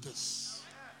than this.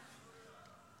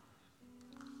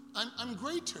 I'm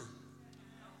greater.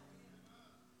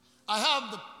 I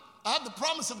have the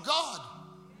promise of God.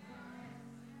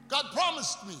 God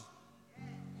promised me.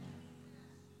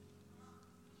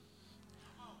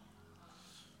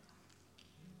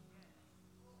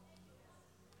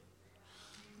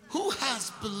 Who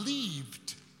has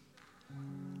believed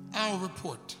our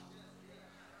report?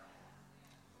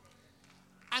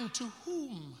 And to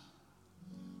whom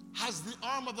has the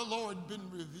arm of the Lord been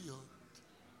revealed?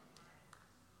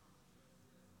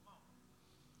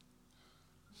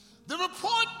 The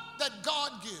report that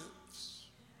God gives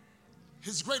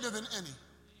is greater than any.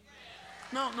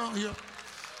 No, here.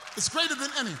 It's greater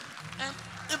than any. And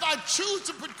if I choose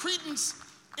to put credence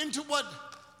into what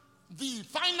the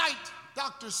finite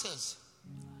doctor says,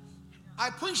 I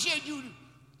appreciate you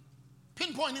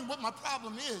pinpointing what my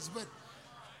problem is, but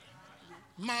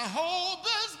my hope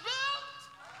is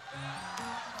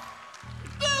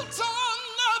built on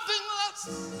nothing less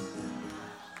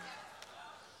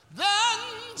than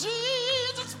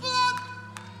Jesus' blood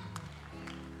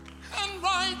and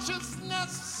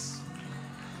righteousness.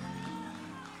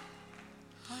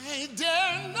 I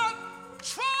dare not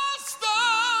trust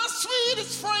the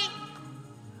sweetest frame,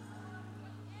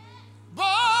 but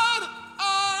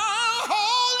I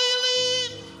wholly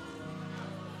lean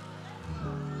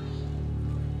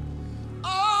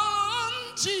on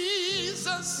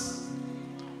Jesus.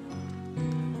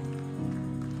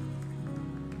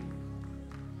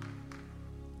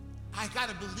 I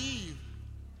gotta believe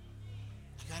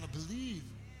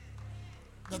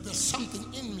that there's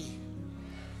something in me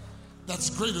that's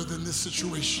greater than this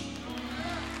situation.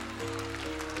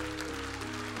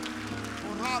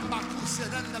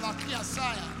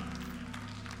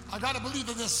 I got to believe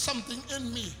that there's something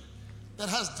in me that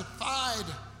has defied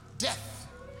death.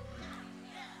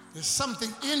 There's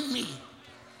something in me,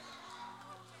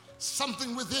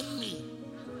 something within me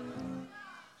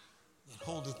that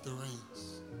holdeth the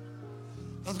reins.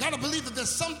 I've got to believe that there's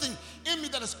something in me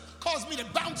that has caused me to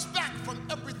bounce back from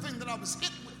everything that I was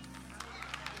hit with.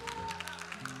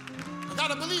 I've got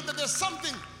to believe that there's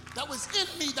something that was in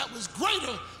me that was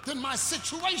greater than my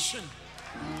situation,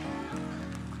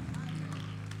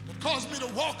 that caused me to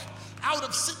walk out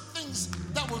of things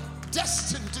that were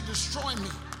destined to destroy me.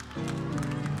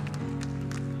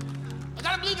 I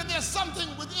gotta believe that there's something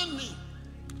within me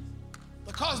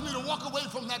that caused me to walk away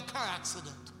from that car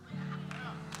accident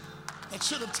that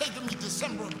should have taken me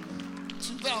December of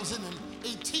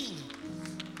 2018.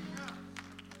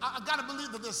 I gotta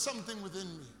believe that there's something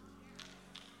within me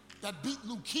that beat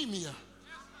leukemia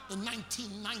in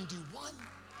 1991.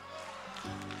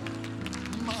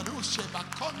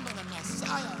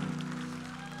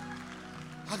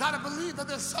 I gotta believe that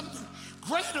there's something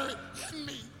greater in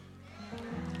me.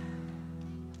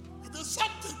 There's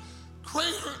something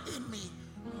greater in me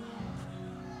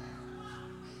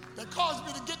that caused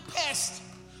me to get past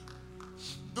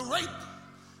the rape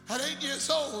at 8 years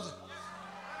old,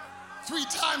 3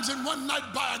 times in one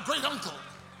night by a great uncle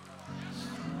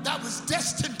that was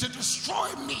destined to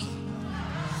destroy me.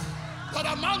 But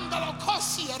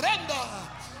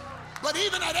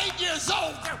even at 8 years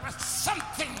old, there was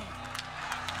something.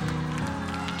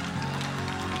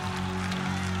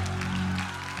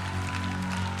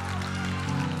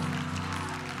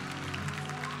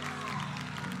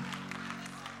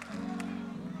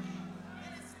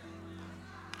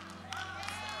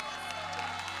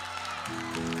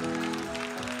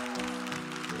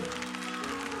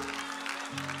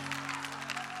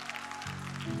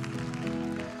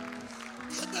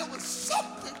 There was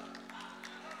something.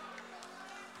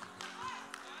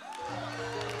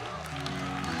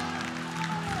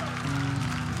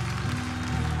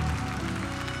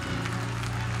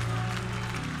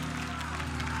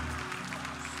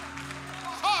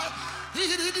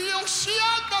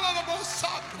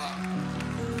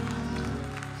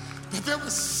 That there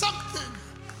was something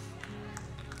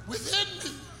within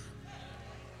me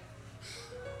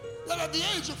that at the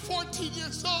age of 14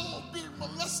 years old, being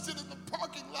molested in the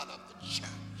parking lot of the church,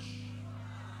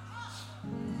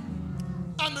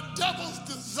 and the devil's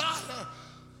desire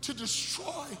to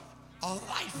destroy a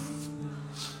life,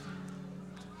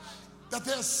 that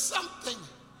there's something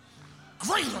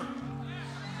greater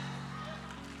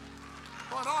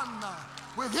going on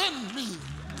within me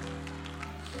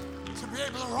to be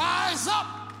able to rise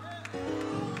up,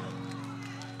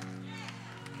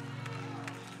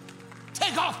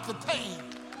 take off the pain,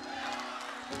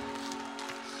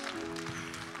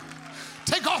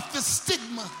 take off the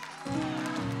stigma,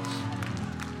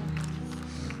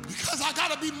 because I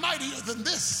got to be mightier than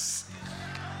this.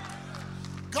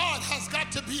 God has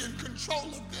got to be in control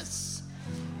of this.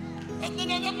 And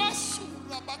then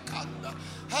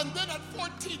at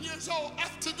 14 years old,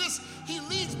 after this, he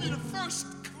leads me to 1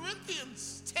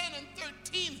 Corinthians 10 and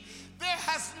 13. There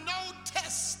has no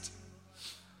test,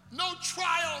 no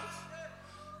trial,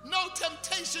 no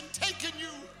temptation taken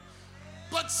you,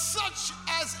 but such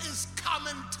as is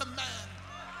common to man.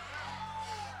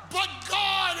 But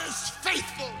God is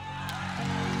faithful.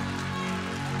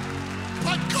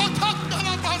 But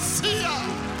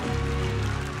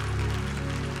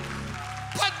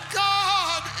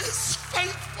God is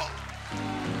faithful.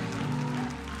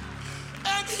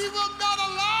 And he will not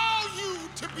allow you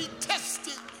to be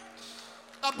tested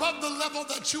above the level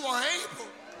that you are able.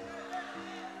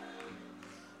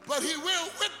 But he will,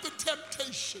 with the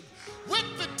temptation, with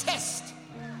the test,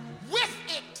 with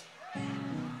it,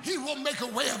 he will make a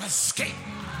way of escape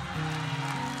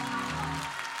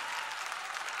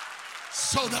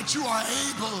so that you are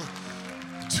able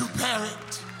to bear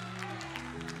it.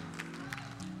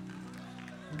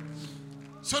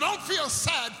 So don't feel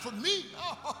sad for me.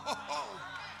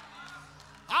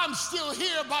 I'm still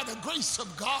here by the grace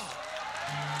of God.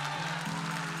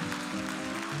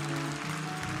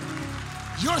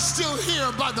 You're still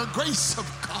here by the grace of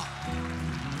God.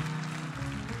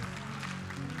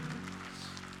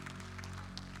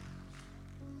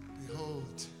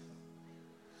 Behold,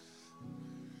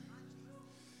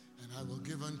 and I will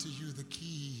give unto you the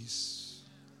keys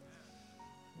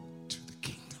to the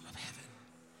kingdom of heaven.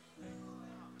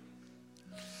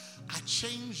 I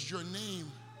changed your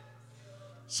name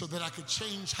so that I could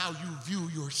change how you view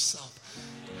yourself.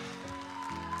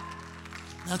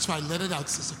 That's right, let it out,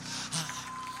 sister.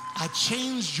 I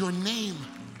changed your name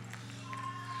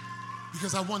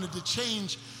because I wanted to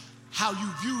change how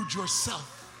you viewed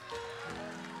yourself.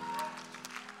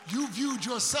 You viewed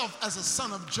yourself as a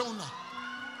son of Jonah,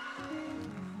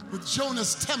 with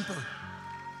Jonah's temper,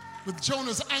 with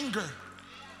Jonah's anger,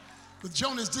 with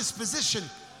Jonah's disposition.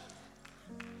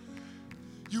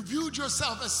 You viewed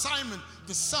yourself as Simon,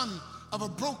 the son of a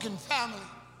broken family.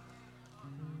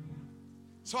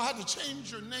 So I had to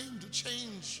change your name to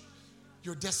change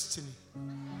your destiny.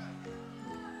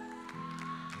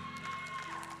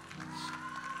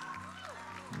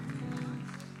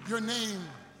 Your name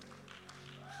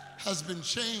has been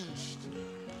changed,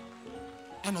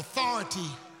 and authority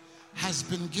has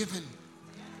been given.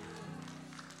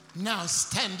 Now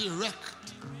stand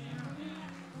erect.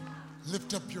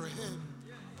 Lift up your head.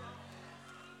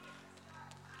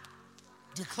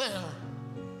 Declare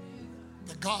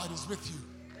that God is with you.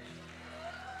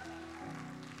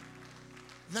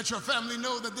 Let your family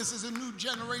know that this is a new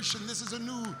generation. This is a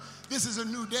new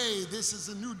day. This is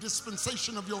a new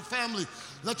dispensation of your family.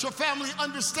 Let your family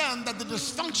understand that the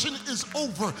dysfunction is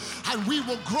over and we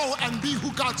will grow and be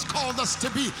who God's called us to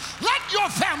be. Let your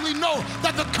family know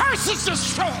that the curse is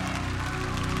destroyed.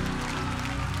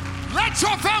 Let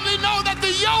your family know that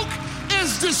the yoke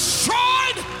is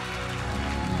destroyed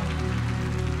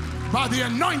by the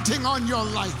anointing on your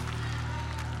life.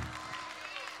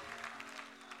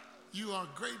 You are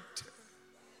great.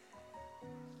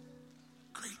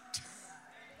 Great.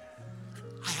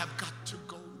 I have got to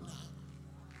go now.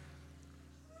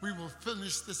 We will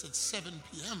finish this at 7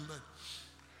 p.m., but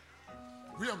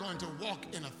we are going to walk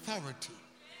in authority.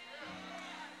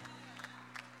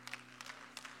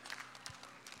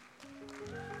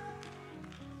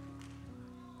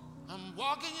 I'm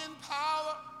walking in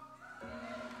power,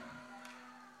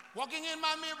 walking in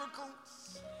my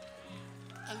miracles.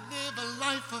 I live a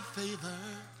life of favor.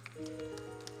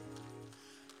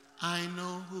 I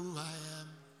know who I am.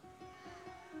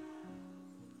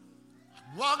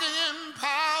 I'm walking in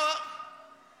power.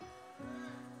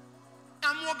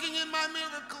 I'm walking in my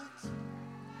miracles.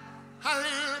 I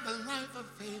live a life of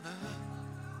favor.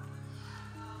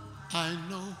 I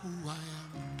know who I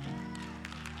am.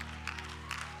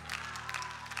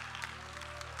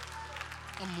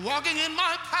 I'm walking in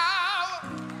my power.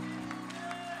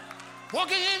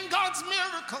 Walking in God's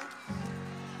miracle.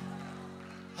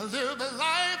 I live a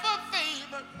life of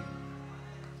favor.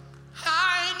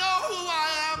 I know who I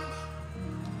am.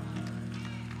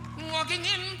 Walking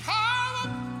in power.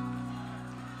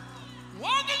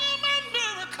 Walking in my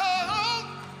miracle.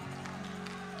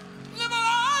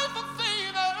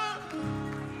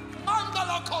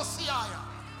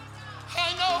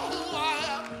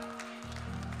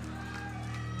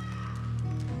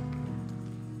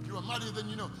 you than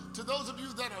you know. To those of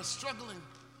you that are struggling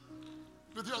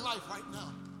with your life right now,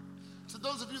 to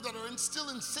those of you that are still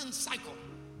in sin cycle,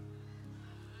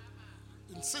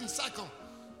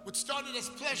 which started as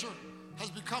pleasure has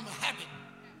become a habit,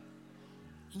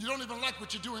 and you don't even like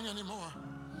what you're doing anymore.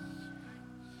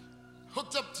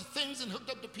 Hooked up to things and hooked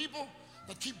up to people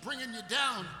that keep bringing you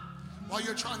down while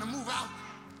you're trying to move out.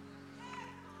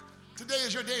 Today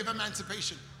is your day of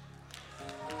emancipation.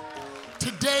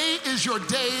 Today is your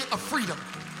day of freedom.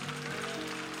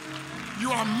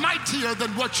 You are mightier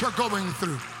than what you're going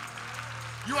through.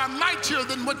 You are mightier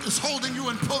than what is holding you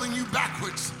and pulling you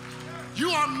backwards.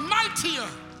 You are mightier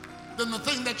than the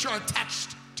thing that you're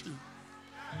attached to.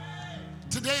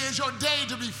 Today is your day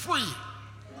to be free,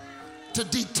 to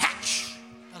detach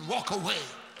and walk away,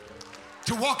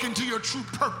 to walk into your true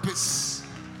purpose,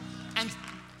 and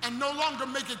no longer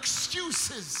make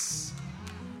excuses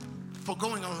for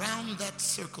going around that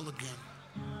circle again.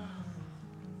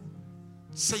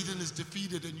 Satan is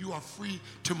defeated and you are free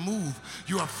to move.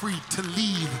 You are free to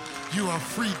leave. You are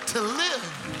free to live.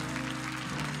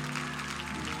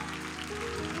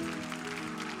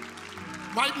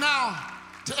 Right now,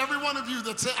 to every one of you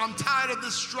that say, I'm tired of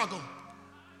this struggle.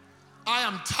 I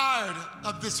am tired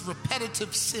of this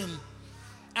repetitive sin.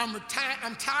 I'm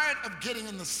tired of getting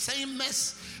in the same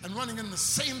mess and running in the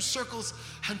same circles.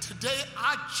 And today,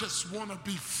 I just want to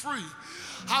be free.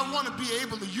 I want to be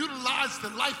able to utilize the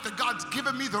life that God's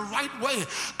given me the right way.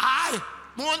 I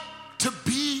want to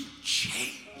be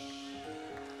changed.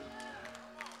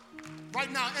 Right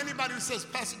now, anybody who says,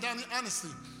 Pastor Donnie,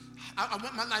 honestly, I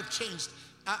want my life changed.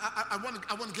 I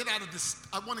want to get out of this.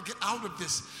 I want to get out of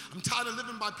this. I'm tired of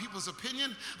living by people's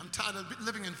opinion. I'm tired of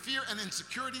living in fear and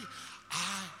insecurity.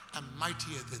 I am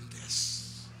mightier than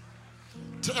this.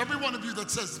 To every one of you that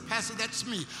says, Pastor, that's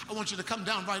me, I want you to come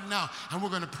down right now and we're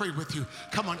going to pray with you.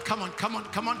 Come on, come on, come on,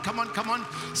 come on, come on, come on.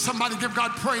 Somebody give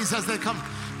God praise as they come.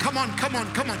 Come on, come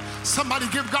on, come on. Somebody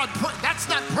give God praise. That's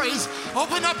not praise.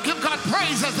 Open up, give God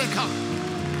praise as they come.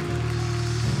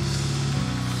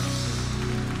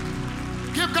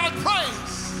 Give God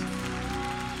praise.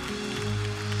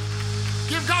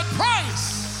 Give God praise.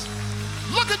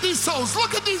 Look at these souls.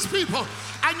 Look at these people.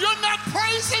 And you're not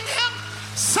praising him?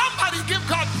 Somebody give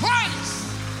God praise.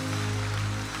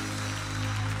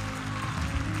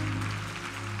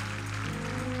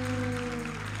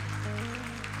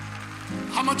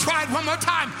 I'm going to try it one more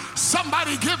time.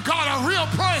 Somebody give God a real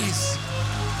praise.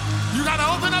 You got to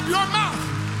open up your mouth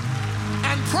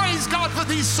and praise God for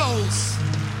these souls.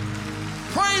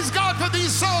 Praise God for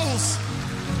these souls.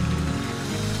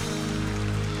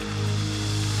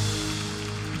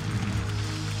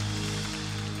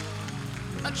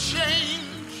 A change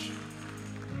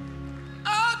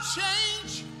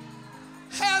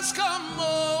has come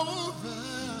over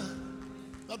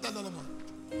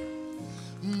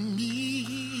me.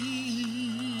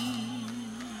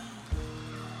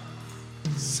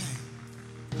 Say,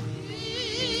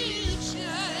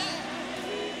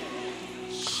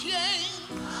 change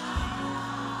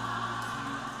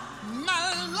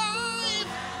my life.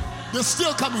 They're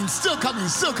still coming, still coming,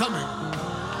 still coming.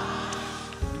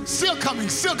 Still coming,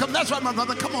 still coming. That's right, my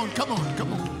brother. Come on, come on,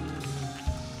 come on.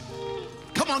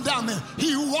 Come on down there.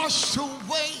 He washed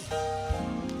away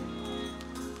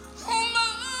all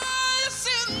my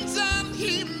sins and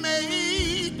he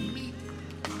made me.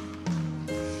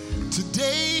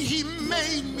 Today he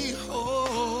made me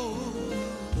whole.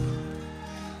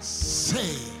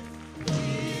 Say,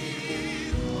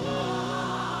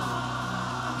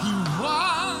 he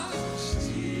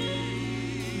washed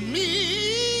me.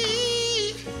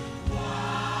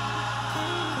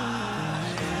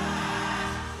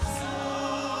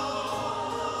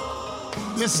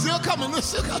 They're still coming, they're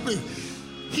still coming.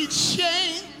 He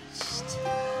changed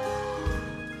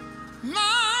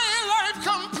my life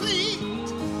complete.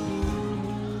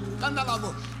 And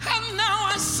now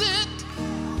I sit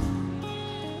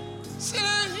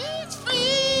at his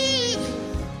feet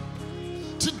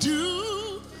to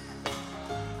do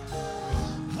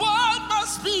what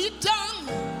must be done.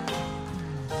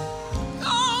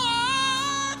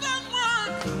 Oh, and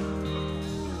work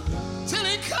till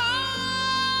he comes.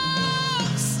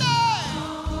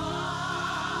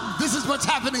 This is what's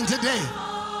happening today.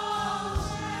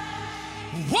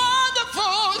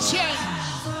 Wonderful change.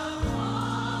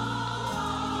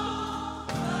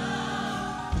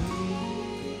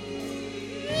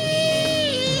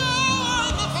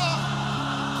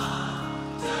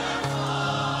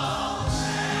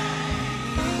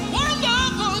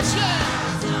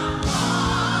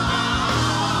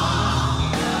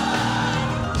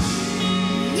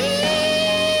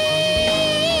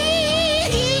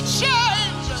 He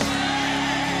changed.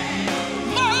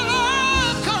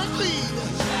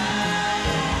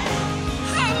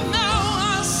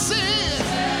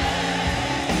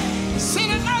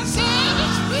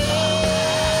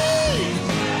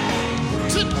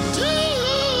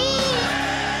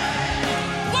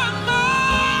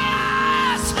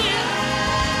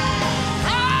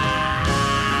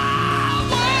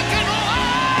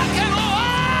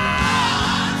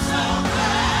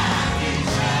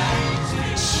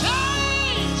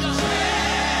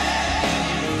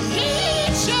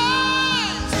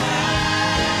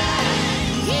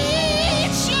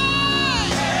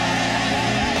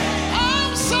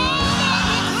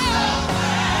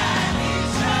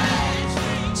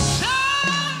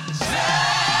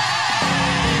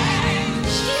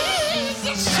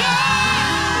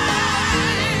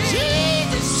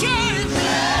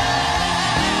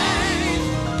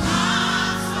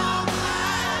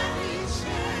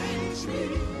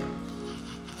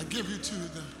 give you to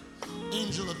the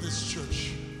angel of this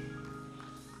church,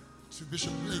 to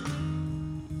Bishop Blake.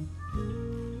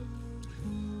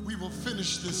 We will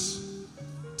finish this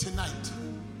tonight.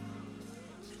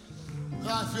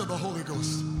 I feel the Holy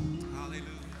Ghost. Hallelujah.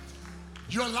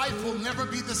 Your life will never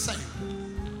be the same.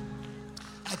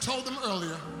 I told them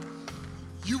earlier,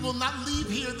 you will not leave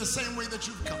here the same way that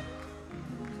you've come.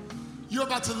 You're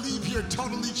about to leave here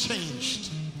totally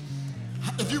changed.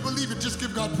 If you believe it, just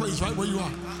give God praise right where you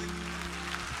are.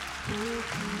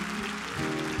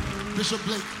 Bishop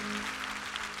Blake.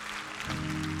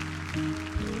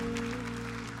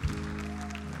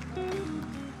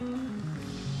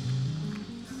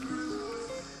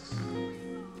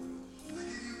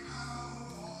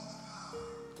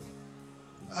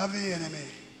 Of the enemy.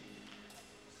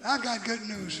 I've got good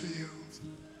news for you.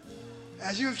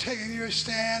 As you've taken your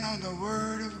stand on the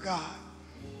Word of God,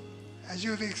 as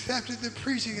you've accepted the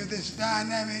preaching of this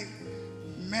dynamic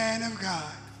man of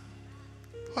God,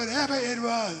 whatever it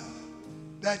was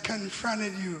that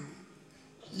confronted you,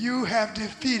 you have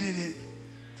defeated it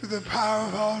through the power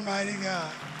of Almighty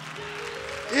God.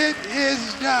 It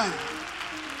is done.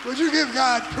 Would you give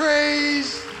God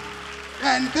praise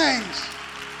and thanks?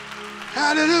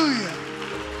 Hallelujah.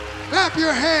 Clap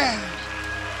your hands.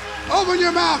 Open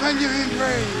your mouth and give him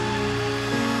praise.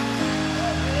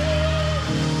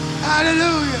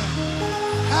 Hallelujah.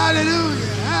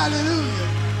 Hallelujah.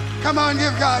 Hallelujah. Come on,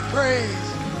 give God praise.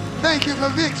 Thank you for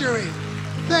victory.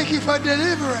 Thank you for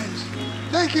deliverance.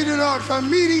 Thank you, Lord, for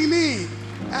meeting me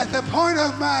at the point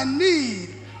of my need.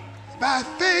 By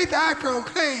faith I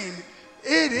proclaim,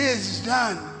 it is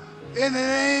done. In the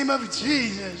name of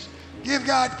Jesus. Give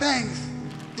God thanks.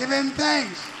 Give him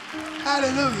thanks.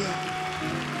 Hallelujah.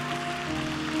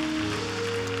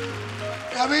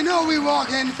 Now we know we walk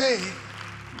in faith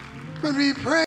when we pray.